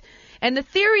impossible, but it... And the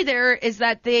theory there is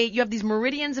that you have these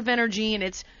meridians of energy, and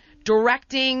it's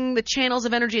directing the channels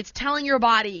of energy. It's telling your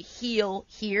body, heal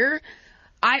here.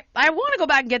 I want to go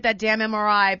back and get that damn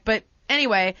MRI, but...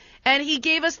 Anyway, and he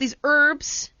gave us these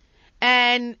herbs,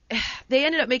 and they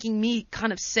ended up making me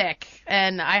kind of sick,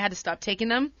 and I had to stop taking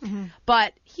them.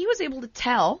 But he was able to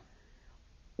tell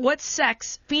what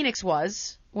sex Phoenix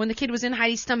was when the kid was in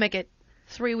Heidi's stomach at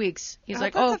 3 weeks. He's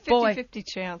like, that's oh, a 50-50 boy.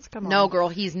 chance. Come on. No, girl,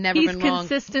 he's never He's been wrong.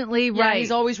 consistently Yeah, right.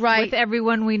 he's always right. With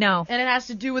everyone we know. And it has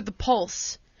to do with the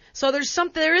pulse. So there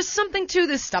is something to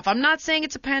this stuff. I'm not saying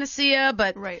it's a panacea,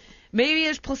 but... Right. Maybe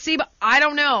there's placebo. I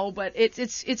don't know, but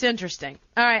it's interesting.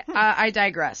 All right, I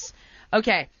digress.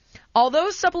 Okay. Although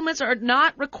supplements are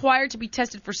not required to be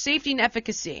tested for safety and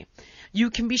efficacy, you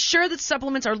can be sure that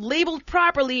supplements are labeled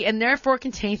properly and therefore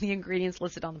contain the ingredients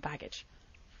listed on the package.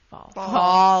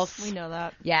 False. We know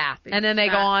that. Yeah. And then they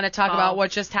go on to talk about what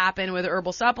just happened with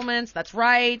herbal supplements. That's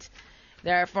right.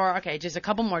 Therefore, okay, just a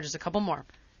couple more.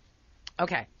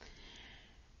 Okay.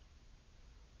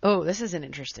 Oh, this is an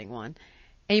interesting one.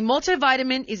 A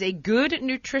multivitamin is a good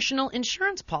nutritional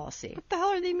insurance policy. What the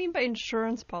hell are they mean by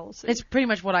insurance policy? It's pretty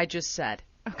much what I just said.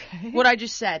 okay. What I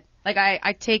just said. Like,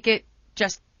 I take it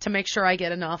just to make sure I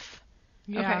get enough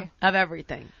Yeah. of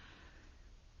everything.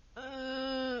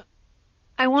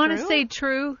 I want to say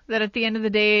true, that at the end of the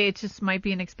day, it just might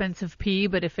be an expensive pea,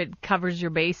 but if it covers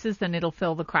your bases, then it'll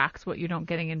fill the cracks, what you're not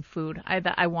getting in food.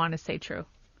 I want to say true.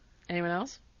 Anyone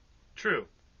else? True.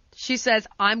 She says,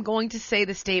 I'm going to say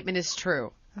the statement is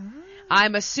true.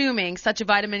 I'm assuming such a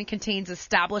vitamin contains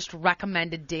established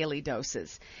recommended daily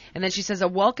doses. And then she says, a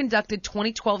well-conducted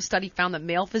 2012 study found that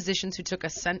male physicians who took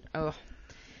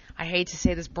I hate to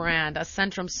say this brand, a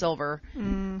Centrum Silver.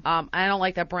 I don't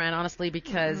like that brand, honestly,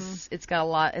 because it's got a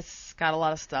lot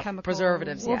of stuff. Chemicals.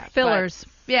 Preservatives, Or yeah. fillers.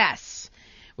 But, yes.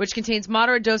 Which contains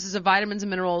moderate doses of vitamins and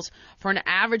minerals for an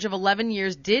average of 11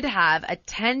 years, did have a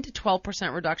 10 to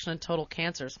 12% reduction in total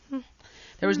cancers.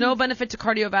 There was no benefit to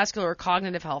cardiovascular or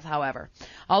cognitive health, however.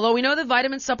 Although we know that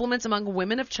vitamin supplements among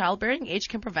women of childbearing age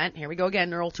can prevent, here we go again,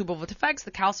 neural tubal effects,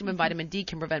 the calcium and vitamin D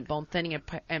can prevent bone thinning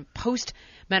in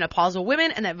post-menopausal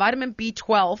women, and that vitamin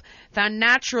B12, found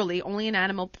naturally only in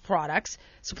animal products,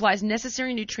 supplies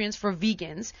necessary nutrients for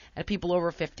vegans and people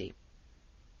over 50.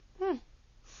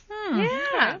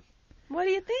 Yeah. What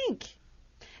do you think?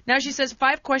 Now she says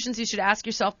 5 questions you should ask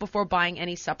yourself before buying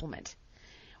any supplement.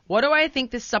 What do I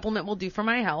think this supplement will do for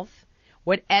my health?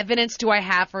 What evidence do I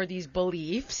have for these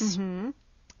beliefs?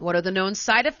 What are the known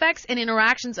side effects and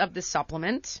interactions of this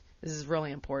supplement? This is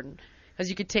really important because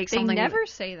you could take something. They never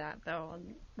say that though.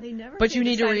 They never. But say you the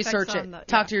need to side research effects it. on the-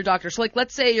 Talk to your doctor. So, like,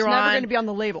 let's say you're It's never on going to be on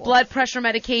the label. blood pressure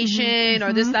medication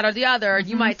or this, that, or the other.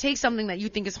 You might take something that you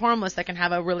think is harmless that can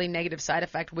have a really negative side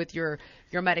effect with your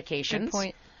medications. Good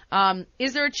point.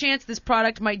 Is there a chance this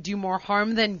product might do more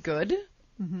harm than good?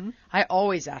 I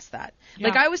always ask that. Yeah.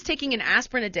 Like, I was taking an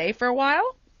aspirin a day for a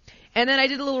while, and then I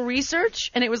did a little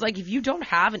research, and it was like, if you don't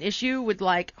have an issue with,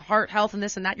 like, heart health and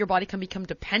this and that, your body can become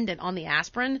dependent on the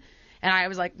aspirin. And I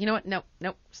was like, you know what? No,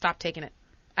 stop taking it.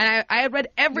 And I had read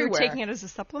You everywhere. were taking it as a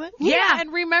supplement? Yeah.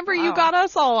 And remember, you got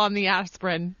us all on the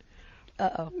aspirin.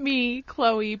 Uh-oh. Me,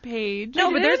 Chloe, Paige.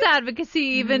 No, but there's advocacy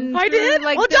even. I through, did?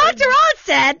 Like, Well, Dr. Oz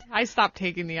said. I stopped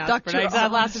taking the aspirin. Dr. That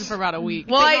Oz. lasted for about a week.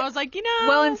 Well, And I- I was like, you know.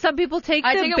 Well, and some people take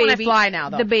I the take it baby. when I fly now,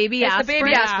 though. The baby It's aspirin. the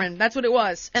baby aspirin. That's what it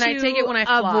was. And I take it when I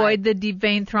fly. To avoid the deep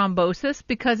vein thrombosis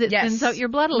because it Yes. thins out your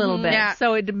blood a little bit. Yeah.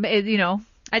 So it you know.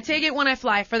 I take it when I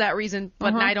fly for that reason,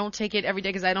 but I don't take it every day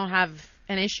because I don't have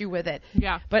an issue with it.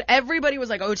 Yeah. But everybody was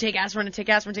like, oh, take aspirin and take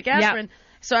aspirin, take aspirin.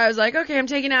 So I was like, okay, I'm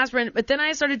taking aspirin. But then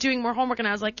I started doing more homework, and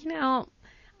I was like, you know,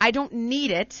 I don't need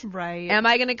it. Right. Am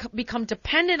I going to become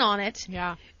dependent on it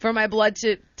Yeah. for my blood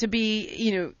to be,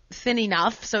 you know, thin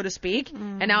enough, so to speak?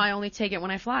 And now I only take it when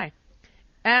I fly.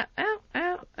 Yeah.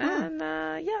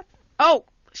 Oh,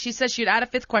 she says she'd add a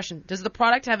 5th question. Does the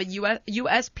product have a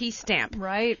USP stamp?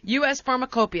 Right. U.S.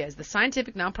 Pharmacopoeia is the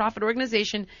scientific nonprofit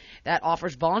organization that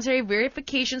offers voluntary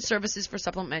verification services for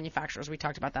supplement manufacturers. We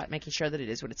talked about that, making sure that it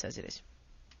is what it says it is.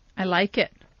 I like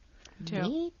it.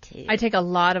 Me too. I take a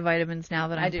lot of vitamins now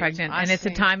that I I'm do. pregnant, I and it's a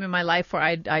see. time in my life where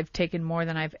I've taken more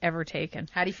than I've ever taken.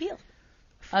 How do you feel?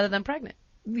 Other than pregnant.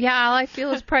 Yeah, all I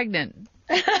feel is pregnant.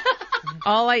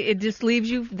 It just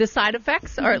leaves you the side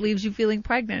effects, or it leaves you feeling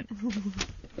pregnant.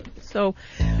 So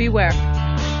beware.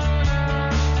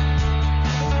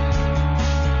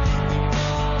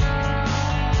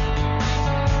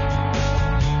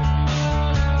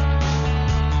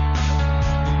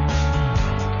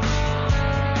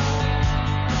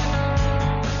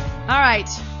 All right.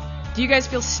 Do you guys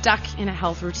feel stuck in a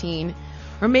health routine?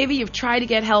 Or maybe you've tried to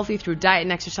get healthy through diet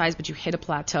and exercise, but you hit a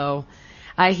plateau.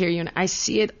 I hear you, and I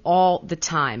see it all the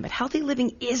time. But healthy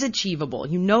living is achievable.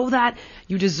 You know that.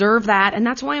 You deserve that. And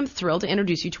that's why I'm thrilled to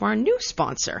introduce you to our new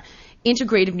sponsor,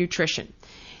 Integrative Nutrition.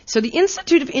 So the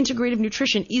Institute of Integrative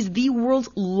Nutrition is the world's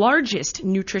largest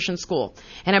nutrition school.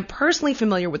 And I'm personally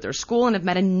familiar with their school and have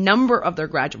met a number of their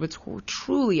graduates who are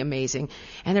truly amazing.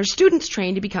 And their students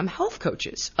trained to become health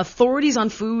coaches, authorities on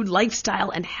food, lifestyle,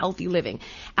 and healthy living.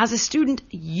 As a student,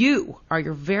 you are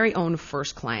your very own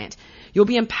first client. You'll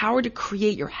be empowered to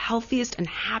create your healthiest and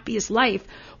happiest life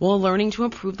while learning to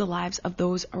improve the lives of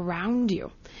those around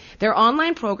you. Their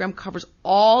online program covers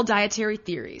all dietary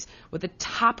theories with the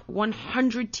top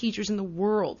 100 teachers in the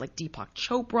world like Deepak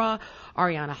Chopra,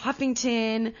 Ariana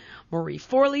Huffington, Marie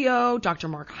Forleo, Dr.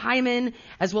 Mark Hyman,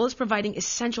 as well as providing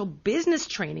essential business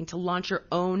training to launch your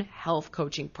own health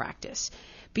coaching practice.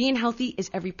 Being healthy is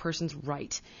every person's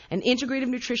right, and Integrative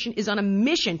Nutrition is on a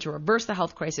mission to reverse the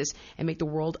health crisis and make the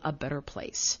world a better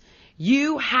place.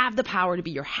 You have the power to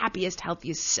be your happiest,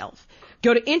 healthiest self.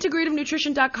 Go to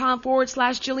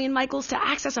integrativenutrition.com/Jillian Michaels to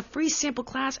access a free sample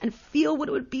class and feel what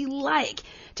it would be like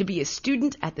to be a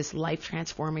student at this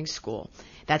life-transforming school.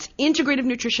 That's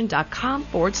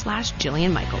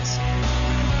integrativenutrition.com/Jillian Michaels.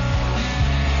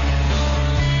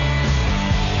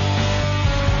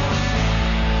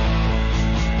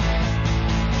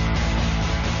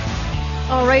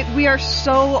 All right, we are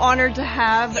so honored to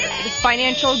have the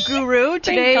financial guru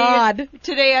today. God.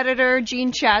 Today, editor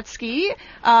Jean Chatszky.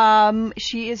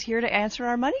 She is here to answer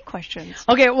our money questions.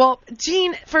 Okay, well,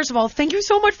 Jean, first of all, thank you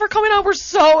so much for coming on. We're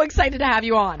so excited to have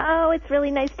you on. Oh, it's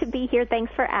really nice to be here.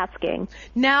 Thanks for asking.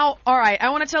 Now, all right, I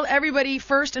want to tell everybody,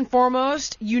 first and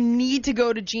foremost, you need to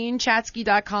go to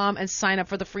jeanchatsky.com and sign up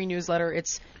for the free newsletter.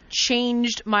 It's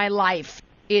changed my life.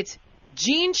 It's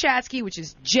Jean Chatszky, which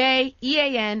is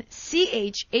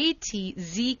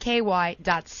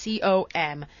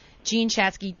JeanChatzky.com.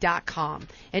 GeneChatszky.com.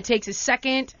 It takes a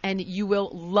second, and you will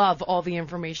love all the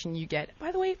information you get.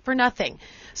 By the way, for nothing.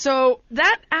 So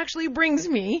that actually brings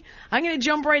me, I'm going to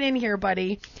jump right in here,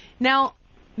 buddy. Now,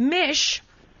 Mish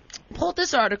pulled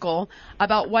this article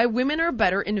about why women are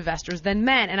better investors than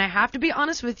men. And I have to be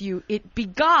honest with you, it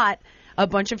begot a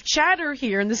bunch of chatter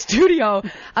here in the studio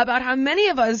about how many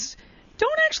of us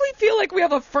don't actually feel like we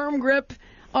have a firm grip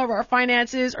of our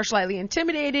finances, are slightly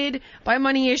intimidated by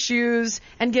money issues,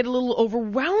 and get a little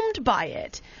overwhelmed by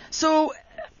it. So,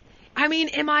 I mean,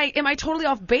 am I totally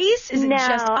off base? Is it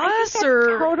just I us? think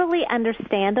that's totally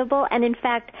understandable. And in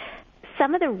fact,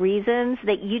 some of the reasons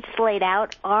that you just laid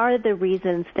out are the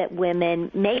reasons that women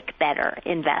make better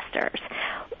investors.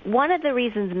 One of the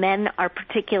reasons men are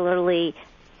particularly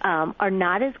are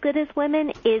not as good as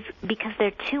women is because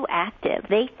they're too active.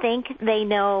 They think they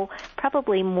know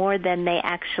probably more than they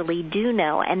actually do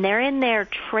know, and they're in there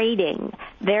trading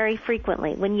very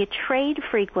frequently. When you trade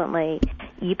frequently,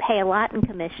 you pay a lot in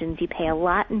commissions, you pay a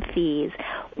lot in fees.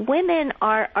 Women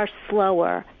are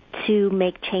slower to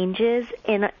make changes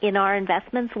in our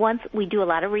investments. Once we do a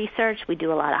lot of research, we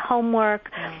do a lot of homework,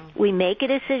 we make a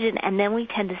decision, and then we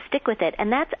tend to stick with it.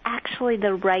 And that's actually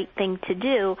the right thing to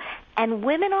do. And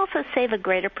women also save a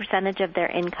greater percentage of their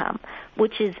income,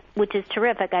 which is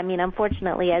terrific. I mean,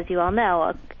 unfortunately, as you all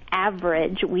know,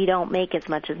 average, we don't make as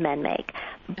much as men make.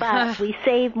 But we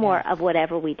save more of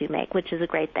whatever we do make, which is a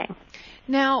great thing.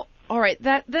 Now, all right,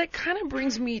 that kind of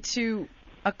brings me to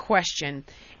a question.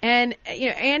 And, you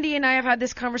know, Andy and I have had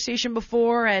this conversation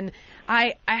before, and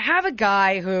I have a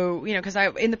guy who, you know, because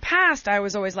in the past I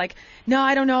was always like, no,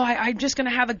 I don't know, I'm just going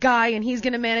to have a guy and he's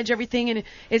going to manage everything and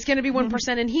it's going to be 1%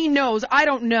 and he knows, I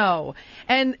don't know.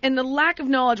 And the lack of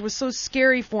knowledge was so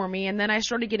scary for me, and then I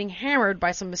started getting hammered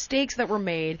by some mistakes that were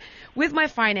made with my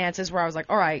finances where I was like,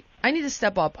 all right, I need to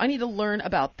step up, I need to learn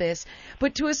about this.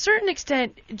 But to a certain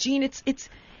extent, Gene, it's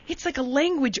like a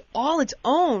language all its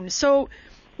own. So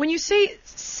when you say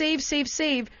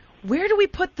save, where do we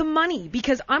put the money?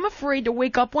 Because I'm afraid to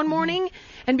wake up one morning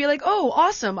and be like, oh,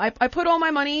 awesome, I put all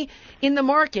my money in the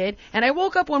market, and I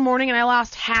woke up one morning and I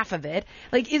lost half of it.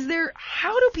 Like,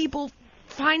 how do people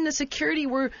find the security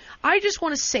where I just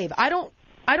want to save? I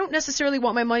don't necessarily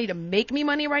want my money to make me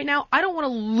money right now. I don't want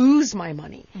to lose my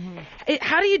money.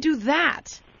 How do you do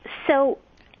that? So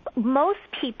most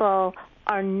people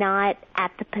are not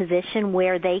at the position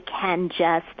where they can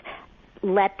just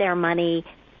let their money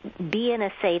be in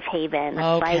a safe haven,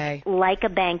 like a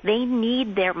bank. They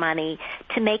need their money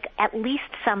to make at least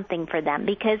something for them,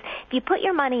 because if you put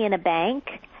your money in a bank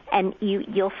and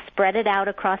you'll spread it out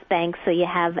across banks so you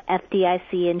have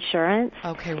FDIC insurance.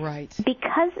 Okay, right.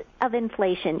 Because of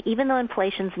inflation, even though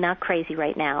inflation's not crazy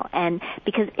right now, and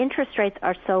because interest rates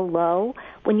are so low,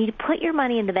 when you put your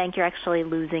money in the bank, you're actually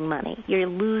losing money. You're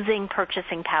losing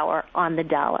purchasing power on the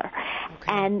dollar.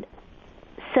 Okay. And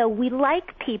so we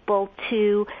like people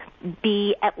to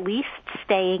be at least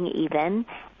staying even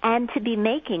and to be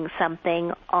making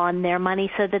something on their money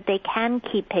so that they can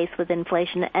keep pace with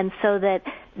inflation and so that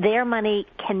their money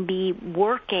can be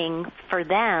working for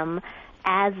them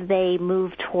as they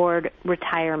move toward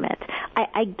retirement.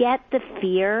 I get the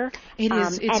fear. It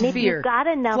is. It's and if fear. You've got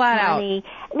enough money,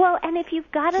 and if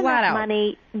you've got enough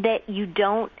money that you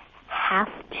don't have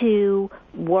to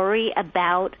worry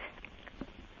about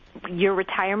your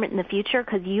retirement in the future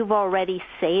because you've already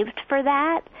saved for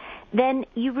that, then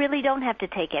you really don't have to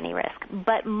take any risk.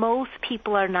 But most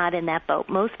people are not in that boat.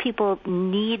 Most people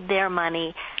need their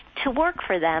money to work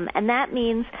for them, and that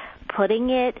means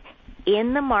putting it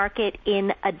in the market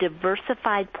in a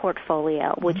diversified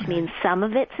portfolio, which means some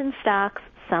of it's in stocks,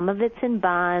 some of it's in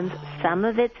bonds, some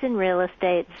of it's in real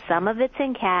estate, some of it's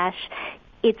in cash.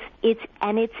 It's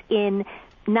in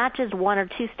not just one or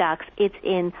two stocks, it's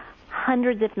in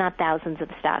hundreds, if not thousands, of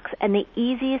stocks. And the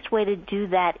easiest way to do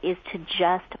that is to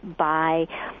just buy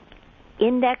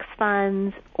index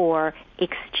funds or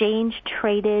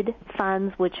exchange-traded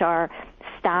funds, which are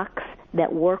stocks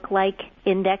that work like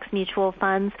index mutual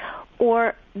funds.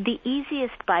 Or the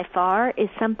easiest by far is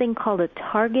something called a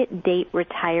target date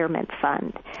retirement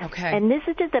fund. Okay. And this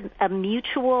is just a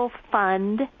mutual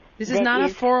fund. This is not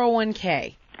a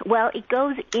 401k. Well, it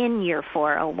goes in your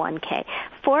 401k.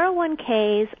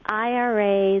 401ks,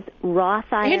 IRAs, Roth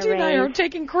IRAs. Angie and I are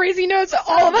taking crazy notes.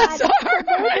 All of us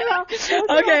are.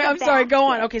 Okay, I'm sorry. Go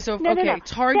on. Okay, so No.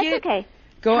 Target. That's okay.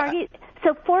 Go.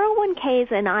 So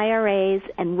 401ks and IRAs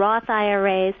and Roth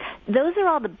IRAs, those are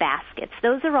all the baskets.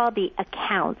 Those are all the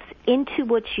accounts into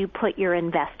which you put your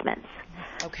investments.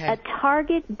 Okay. A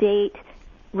target date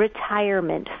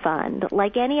retirement fund,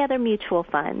 like any other mutual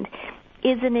fund,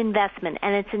 is an investment,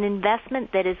 and it's an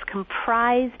investment that is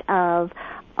comprised of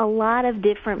a lot of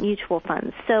different mutual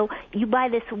funds. So you buy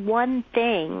this one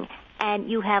thing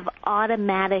and you have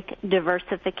automatic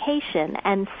diversification.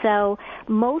 And so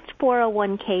most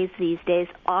 401ks these days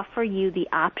offer you the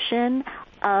option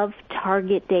of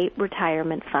target date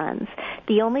retirement funds.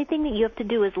 The only thing that you have to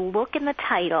do is look in the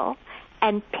title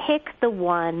and pick the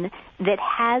one that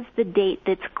has the date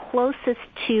that's closest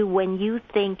to when you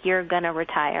think you're going to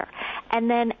retire. And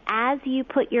then as you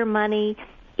put your money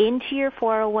into your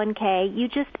 401k, you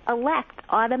just elect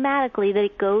automatically that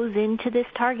it goes into this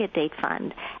target date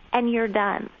fund, and you're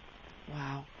done.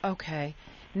 Wow. Okay.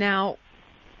 Now,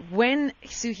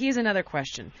 so here's another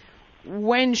question.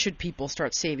 When should people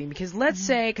start saving? Because let's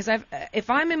say, if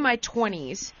I'm in my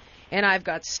 20s and I've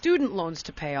got student loans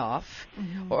to pay off,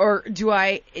 or do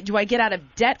I get out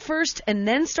of debt first and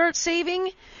then start saving?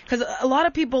 Because a lot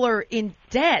of people are in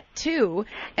debt too.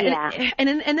 And, yeah.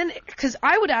 And then, because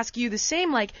I would ask you the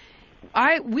same, like,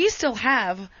 we still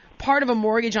have part of a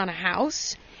mortgage on a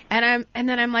house. And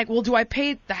then I'm like, well, do I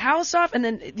pay the house off? And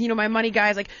then, my money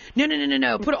guy's like,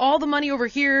 no. Put all the money over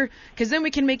here, because then we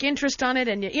can make interest on it,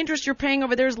 and the interest you're paying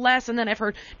over there is less. And then I've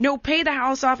heard, no, pay the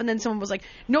house off. And then someone was like,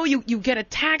 no, you get a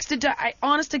tax deduction.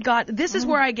 Honest to God, this is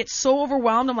where I get so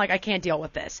overwhelmed. I'm like, I can't deal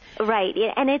with this. Right.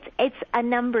 And it's a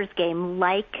numbers game,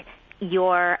 like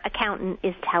your accountant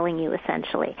is telling you,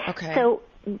 essentially. Okay. So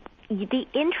the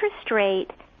interest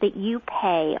rate that you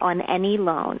pay on any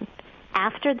loan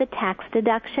after the tax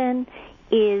deduction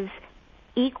is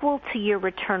equal to your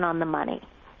return on the money.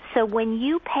 So when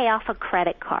you pay off a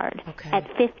credit card at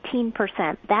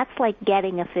 15%, that's like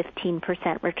getting a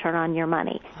 15% return on your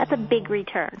money. That's a big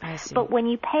return. I see. But when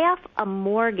you pay off a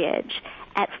mortgage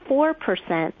at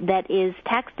 4% that is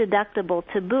tax deductible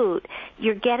to boot,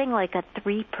 you're getting like a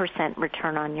 3%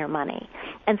 return on your money.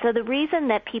 And so the reason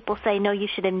that people say, no, you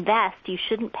should invest, you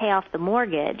shouldn't pay off the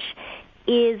mortgage,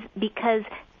 is because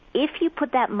if you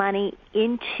put that money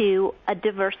into a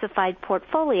diversified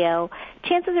portfolio,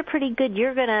 chances are pretty good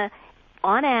you're going to,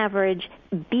 on average,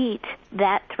 beat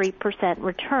that 3%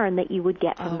 return that you would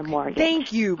get from the mortgage.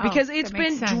 Thank you, because it's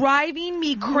been sense. driving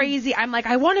me crazy. I'm like,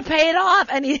 I want to pay it off,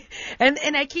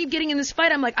 and I keep getting in this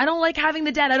fight. I'm like, I don't like having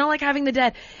the debt.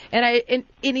 And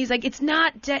he's like, it's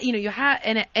not debt. You have,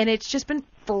 and it's just been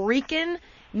freaking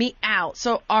me out.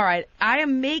 So, all right, I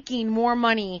am making more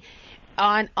money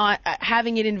on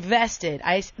having it invested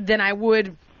than I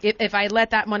would if I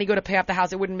let that money go to pay off the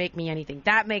house. It wouldn't make me anything.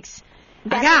 That makes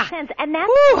sense, and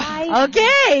that's why.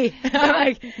 Okay, I'm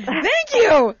like, thank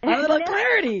you. A little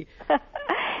clarity.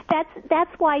 That's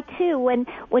why too.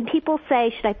 When people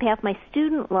say, should I pay off my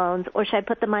student loans or should I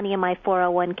put the money in my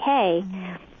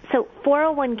 401k? So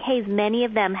 401ks, many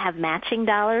of them have matching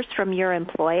dollars from your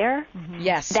employer.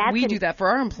 Yes, we do that for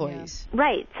our employees. Yeah.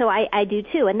 Right. So I do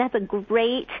too, and that's a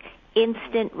great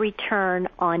instant return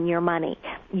on your money.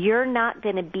 You're not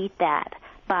going to beat that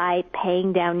by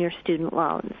paying down your student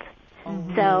loans.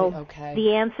 So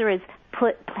the answer is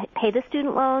pay the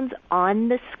student loans on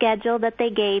the schedule that they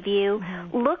gave you.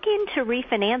 Look into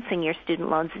refinancing your student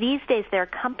loans. These days there are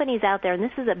companies out there, and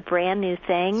this is a brand new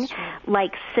thing,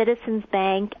 like Citizens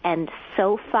Bank and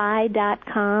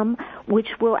SoFi.com, which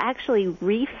will actually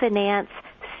refinance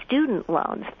student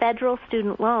loans, federal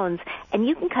student loans, and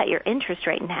you can cut your interest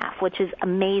rate in half, which is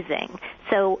amazing.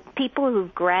 So people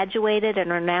who've graduated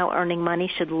and are now earning money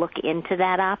should look into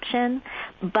that option.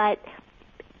 But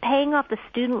paying off the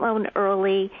student loan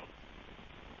early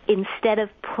instead of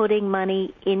putting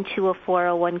money into a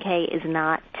 401k is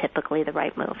not typically the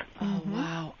right move. Oh,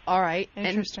 wow. All right.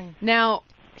 Interesting. And now,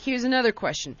 here's another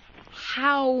question.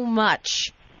 How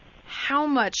much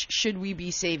should we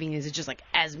be saving? Is it just like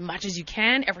as much as you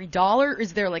can, every dollar?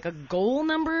 Is there like a goal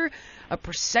number, a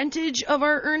percentage of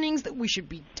our earnings that we should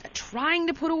be trying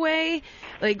to put away?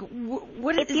 Like,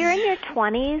 what if you're in your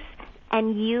 20s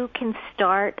and you can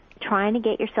start trying to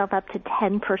get yourself up to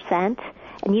 10%,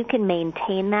 and you can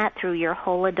maintain that through your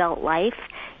whole adult life,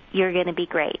 you're going to be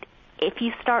great. If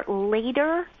you start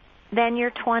later than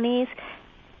your 20s,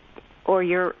 or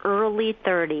your early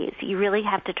 30s, you really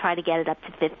have to try to get it up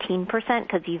to 15%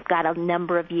 because you've got a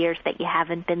number of years that you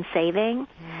haven't been saving.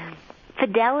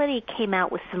 Fidelity came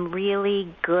out with some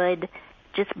really good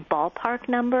just ballpark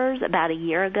numbers about a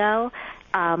year ago,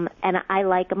 and I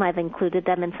like them. I've included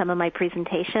them in some of my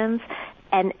presentations.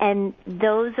 And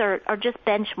those are just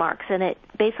benchmarks, and it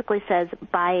basically says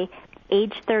by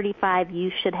age 35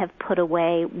 you should have put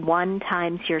away 1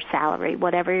 times your salary,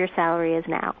 whatever your salary is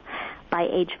now. By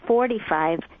age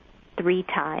 45, 3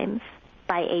 times.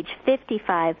 By age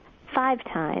 55, 5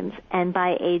 times, and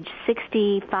by age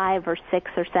 65 or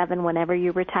 6 or 7, whenever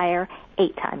you retire,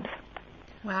 8 times.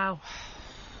 Wow.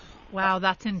 Wow,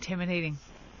 that's intimidating.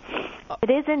 It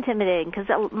is intimidating because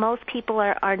most people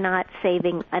are not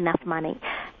saving enough money.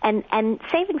 And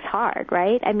saving's hard,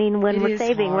 right? I mean, when we're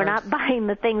saving, we're not buying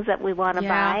the things that we want to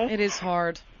buy. Yeah, it is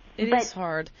hard. It is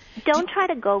hard. Don't try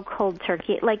to go cold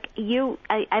turkey. Like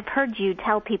I've heard you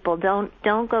tell people, don't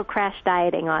go crash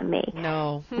dieting on me.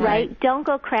 No. Right? Don't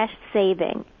go crash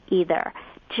saving either.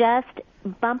 Just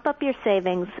bump up your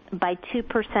savings by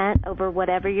 2% over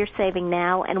whatever you're saving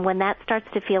now, and when that starts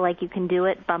to feel like you can do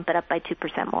it, bump it up by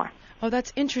 2% more. Oh,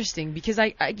 that's interesting because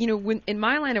I when in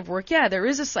my line of work, there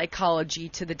is a psychology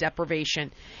to the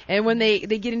deprivation. And when they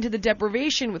get into the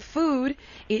deprivation with food,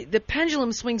 the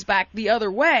pendulum swings back the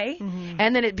other way,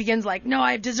 and then it begins like, no,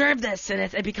 I deserve this, and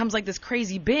it becomes like this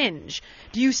crazy binge.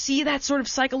 Do you see that sort of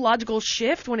psychological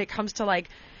shift when it comes to like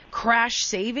crash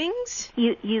savings?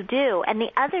 You do. And the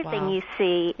other thing you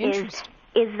see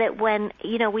is that when,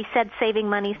 we said saving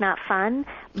money's not fun,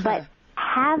 but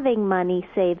having money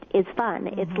saved is fun.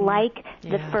 It's like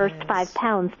the first 5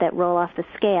 pounds that roll off the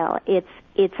scale.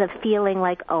 It's a feeling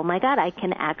like, oh my God, I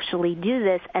can actually do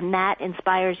this, and that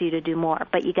inspires you to do more.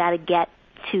 But you got to get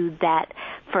to that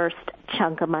first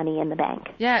chunk of money in the bank.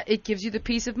 Yeah, it gives you the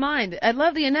peace of mind. I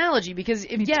love the analogy because,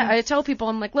 I tell people,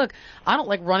 I'm like, look, I don't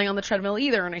like running on the treadmill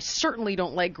either, and I certainly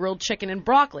don't like grilled chicken and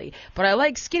broccoli, but I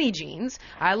like skinny jeans.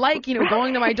 I like,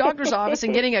 going to my doctor's office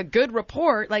and getting a good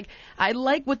report. Like, I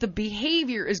like what the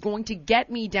behavior is going to get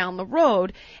me down the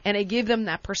road, and I give them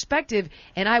that perspective,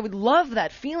 and I would love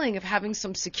that feeling of having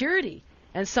some security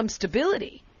and some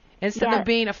stability. Instead of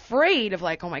being afraid of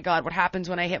like, oh my God, what happens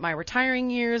when I hit my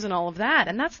retiring years and all of that.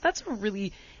 And that's a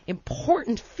really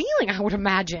important feeling, I would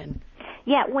imagine.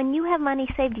 Yeah, when you have money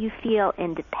saved, you feel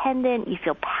independent, you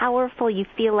feel powerful, you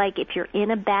feel like if you're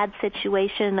in a bad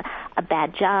situation, a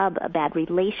bad job, a bad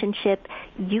relationship,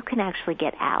 you can actually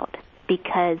get out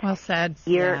because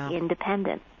you're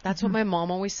independent. That's what my mom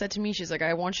always said to me. She's like,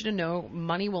 I want you to know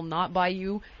money will not buy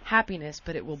you happiness,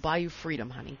 but it will buy you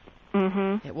freedom, honey.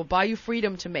 It will buy you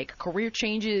freedom to make career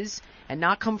changes and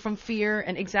not come from fear.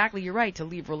 And exactly, you're right, to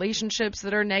leave relationships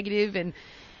that are negative. And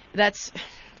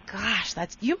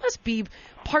you must be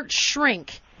part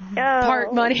shrink,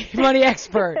 part money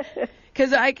expert.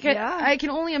 Because I can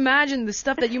only imagine the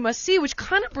stuff that you must see, which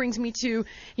kind of brings me to,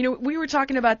 we were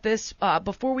talking about this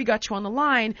before we got you on the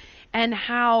line, and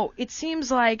how it seems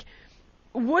like,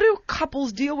 what do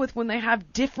couples deal with when they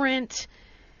have different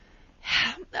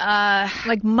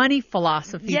like money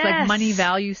philosophies, like money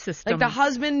value systems. Like the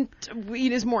husband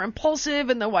is more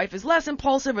impulsive and the wife is less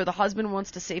impulsive, or the husband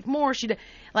wants to save more.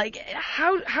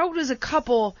 How does a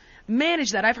couple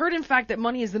manage that? I've heard, in fact, that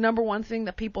money is the number one thing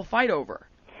that people fight over.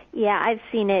 Yeah, I've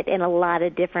seen it in a lot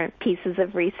of different pieces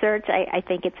of research. I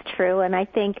think it's true, and I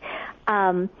think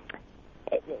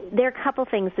there are a couple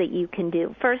things that you can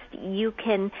do. First, you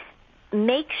can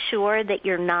make sure that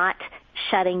you're not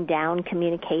shutting down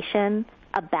communication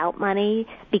about money,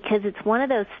 because it's one of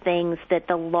those things that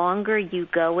the longer you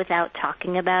go without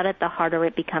talking about it, the harder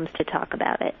it becomes to talk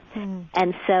about it.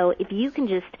 And so if you can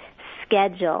just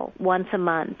schedule once a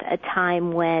month a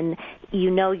time when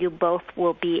you both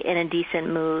will be in a decent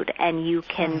mood and you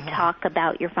can talk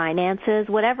about your finances,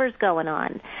 whatever's going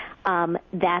on,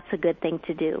 that's a good thing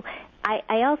to do.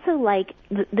 I also like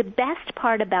the best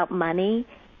part about money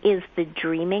is the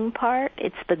dreaming part.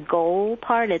 It's the goal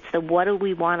part. It's the what do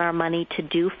we want our money to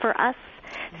do for us.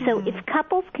 So if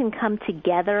couples can come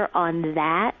together on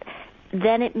that,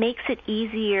 then it makes it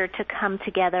easier to come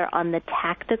together on the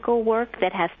tactical work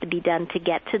that has to be done to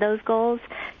get to those goals.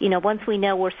 Once we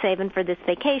know we're saving for this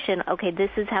vacation, okay,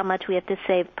 this is how much we have to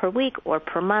save per week or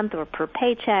per month or per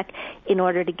paycheck in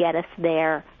order to get us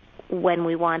there when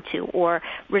we want to. Or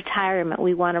retirement,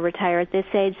 we want to retire at this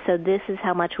age, so this is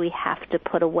how much we have to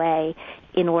put away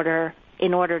in order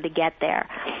to get there.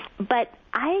 But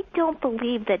I don't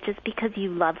believe that just because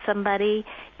you love somebody,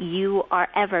 you are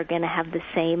ever going to have the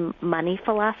same money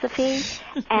philosophy.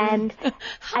 And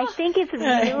I think it's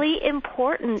really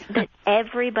important that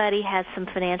everybody has some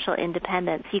financial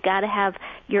independence. You got to have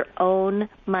your own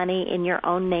money in your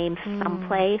own name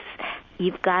someplace.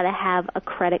 You've got to have a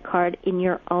credit card in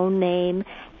your own name,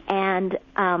 and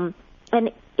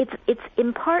it's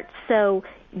in part so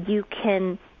you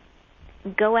can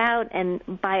go out and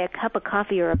buy a cup of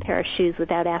coffee or a pair of shoes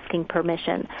without asking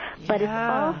permission. But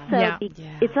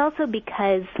it's also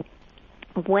because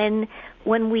when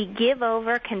we give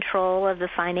over control of the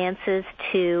finances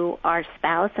to our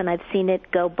spouse, and I've seen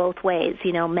it go both ways,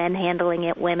 men handling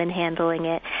it, women handling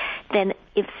it, then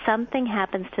if something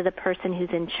happens to the person who's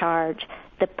in charge,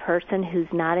 the person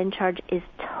who's not in charge is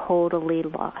totally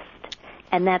lost.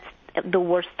 And that's the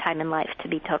worst time in life to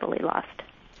be totally lost.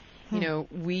 You know,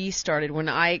 we started when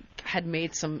I had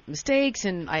made some mistakes,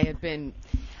 and I had been,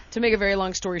 to make a very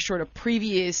long story short, a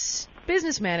previous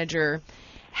business manager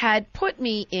had put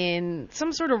me in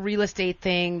some sort of real estate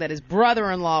thing that his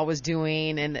brother-in-law was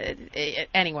doing, and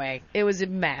anyway, it was a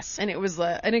mess, and it was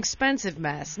an expensive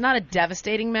mess, not a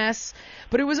devastating mess,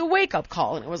 but it was a wake-up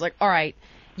call, and it was like, all right,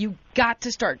 you got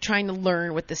to start trying to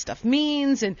learn what this stuff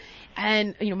means, and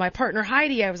you know, my partner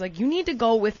Heidi, I was like, you need to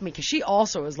go with me, because she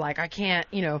also is like, I can't,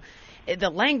 you know,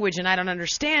 the language and I don't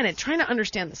understand it, trying to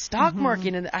understand the stock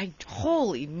market, and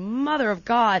holy mother of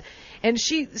God. And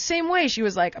she, same way, she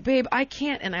was like, babe, I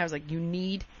can't. And I was like, you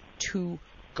need to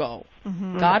go.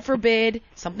 God forbid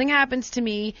something happens to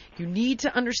me. You need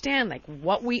to understand, like,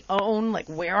 what we own, like,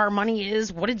 where our money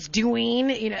is, what it's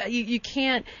doing. You know, you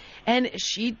can't. And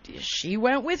she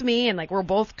went with me, and, like, we're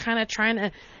both kind of trying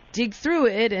to dig through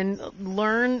it and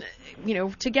learn, you know,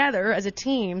 together as a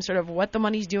team, sort of what the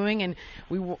money's doing, and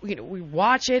we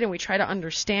watch it and we try to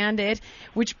understand it.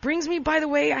 Which brings me, by the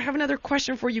way, I have another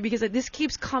question for you, because this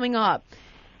keeps coming up.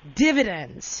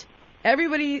 Dividends.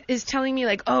 Everybody is telling me,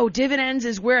 like, oh, dividends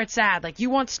is where it's at. Like, you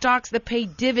want stocks that pay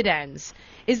dividends.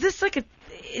 Is this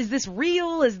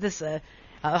real? Is this a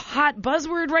hot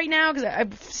buzzword right now? Because I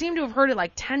seem to have heard it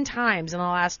like 10 times in the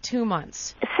last 2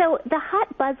 months. So the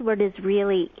hot buzzword is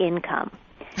really income.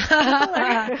 Okay.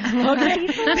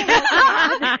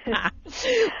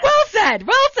 Well said.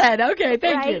 Okay,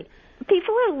 thank you.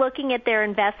 People are looking at their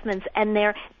investments, and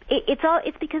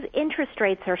it's because interest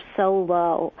rates are so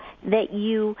low that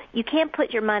you can't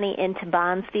put your money into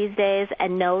bonds these days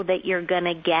and know that you're going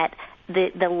to get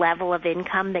the level of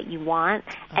income that you want.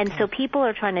 Okay. And so people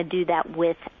are trying to do that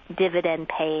with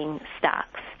dividend-paying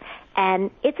stocks.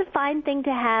 And it's a fine thing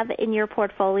to have in your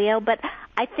portfolio, but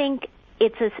I think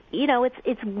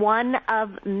it's one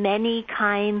of many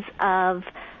kinds of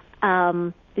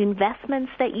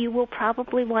investments that you will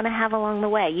probably want to have along the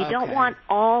way. You don't want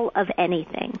all of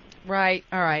anything. Right.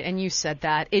 All right. And you said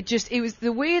that. It was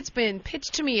the way it's been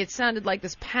pitched to me. It sounded like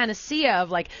this panacea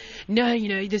of like, no, you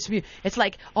know, it's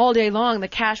like all day long the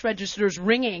cash register's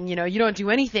ringing. You know, you don't do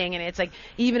anything, and it's like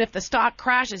even if the stock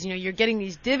crashes, you know, you're getting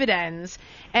these dividends.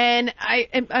 And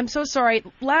I'm so sorry.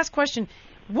 Last question.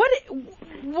 What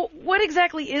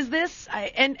exactly is this?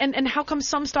 And how come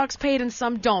some stocks paid and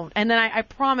some don't? And then I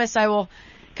promise I will.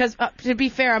 Because to be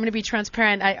fair, I'm going to be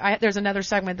transparent. There's another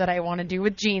segment that I want to do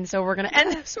with Jean, so we're going to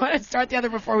end this one and start the other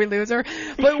before we lose her.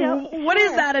 But what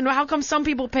is that, and how come some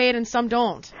people pay it and some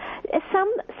don't?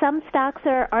 Some stocks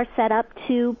are set up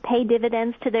to pay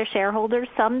dividends to their shareholders.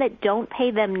 Some that don't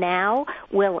pay them now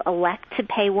will elect to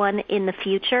pay one in the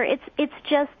future. It's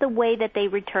just the way that they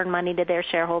return money to their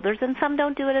shareholders, and some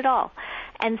don't do it at all.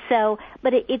 And so,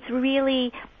 but it's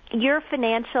really your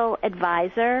financial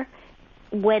advisor.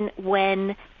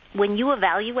 When you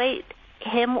evaluate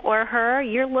him or her,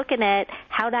 you're looking at,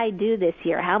 how did I do this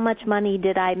year? How much money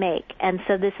did I make? And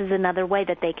so this is another way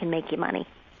that they can make you money.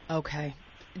 Okay.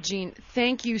 Jean,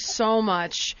 thank you so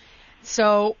much.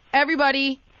 So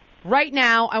everybody, right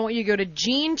now, I want you to go to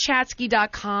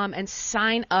JeanChatszky.com and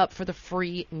sign up for the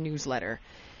free newsletter.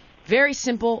 Very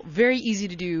simple, very easy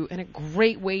to do, and a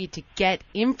great way to get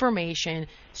information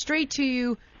straight to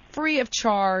you, free of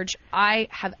charge. I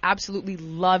have absolutely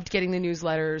loved getting the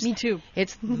newsletters. Me too.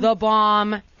 It's the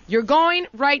bomb. You're going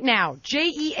right now.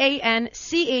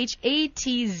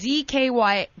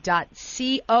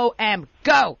 JeanChatszky.com.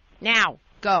 Go now.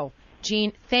 Go.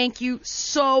 Jean, thank you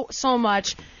so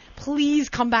much. Please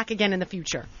come back again in the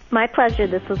future. My pleasure.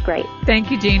 This was great. Thank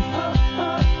you, Jean.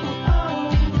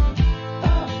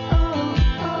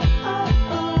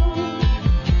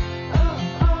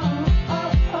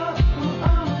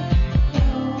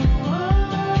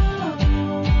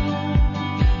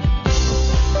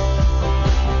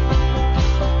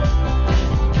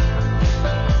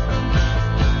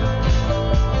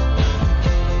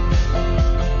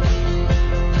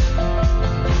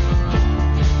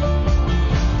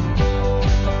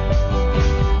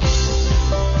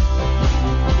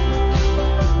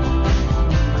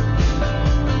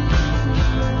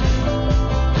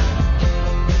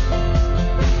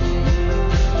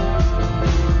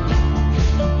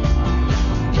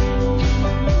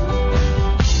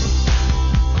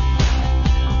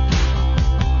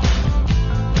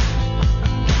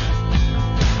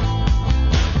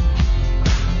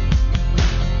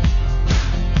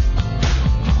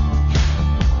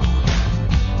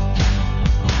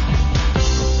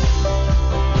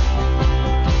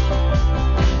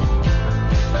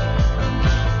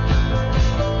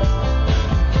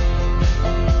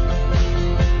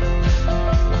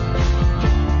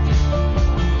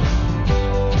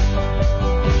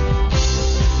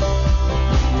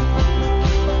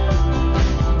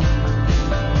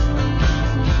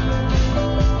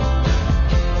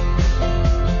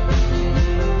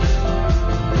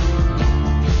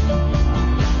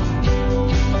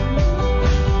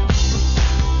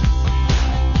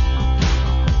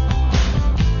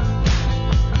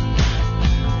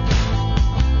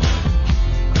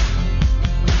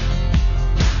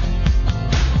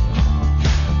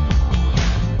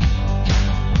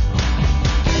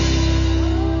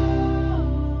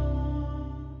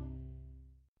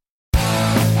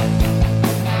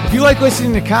 you like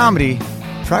listening to comedy,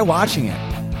 try watching it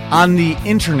on the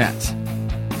internet.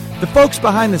 The folks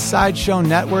behind the Sideshow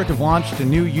Network have launched a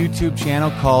new YouTube channel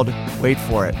called Wait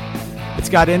For It. It's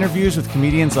got interviews with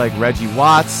comedians like Reggie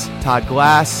Watts, Todd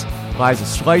Glass, Liza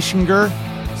Schlesinger.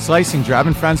 I've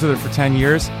been friends with her for 10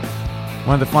 years.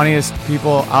 One of the funniest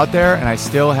people out there, and I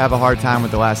still have a hard time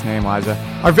with the last name, Liza.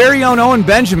 Our very own Owen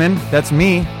Benjamin, that's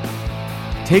me,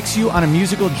 takes you on a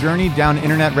musical journey down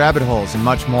internet rabbit holes and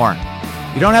much more.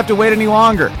 You don't have to wait any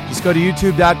longer. Just go to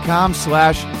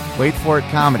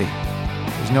youtube.com/waitforitcomedy.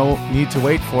 There's no need to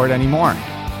wait for it anymore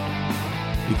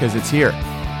because it's here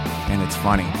and it's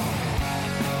funny.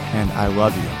 And I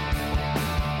love you.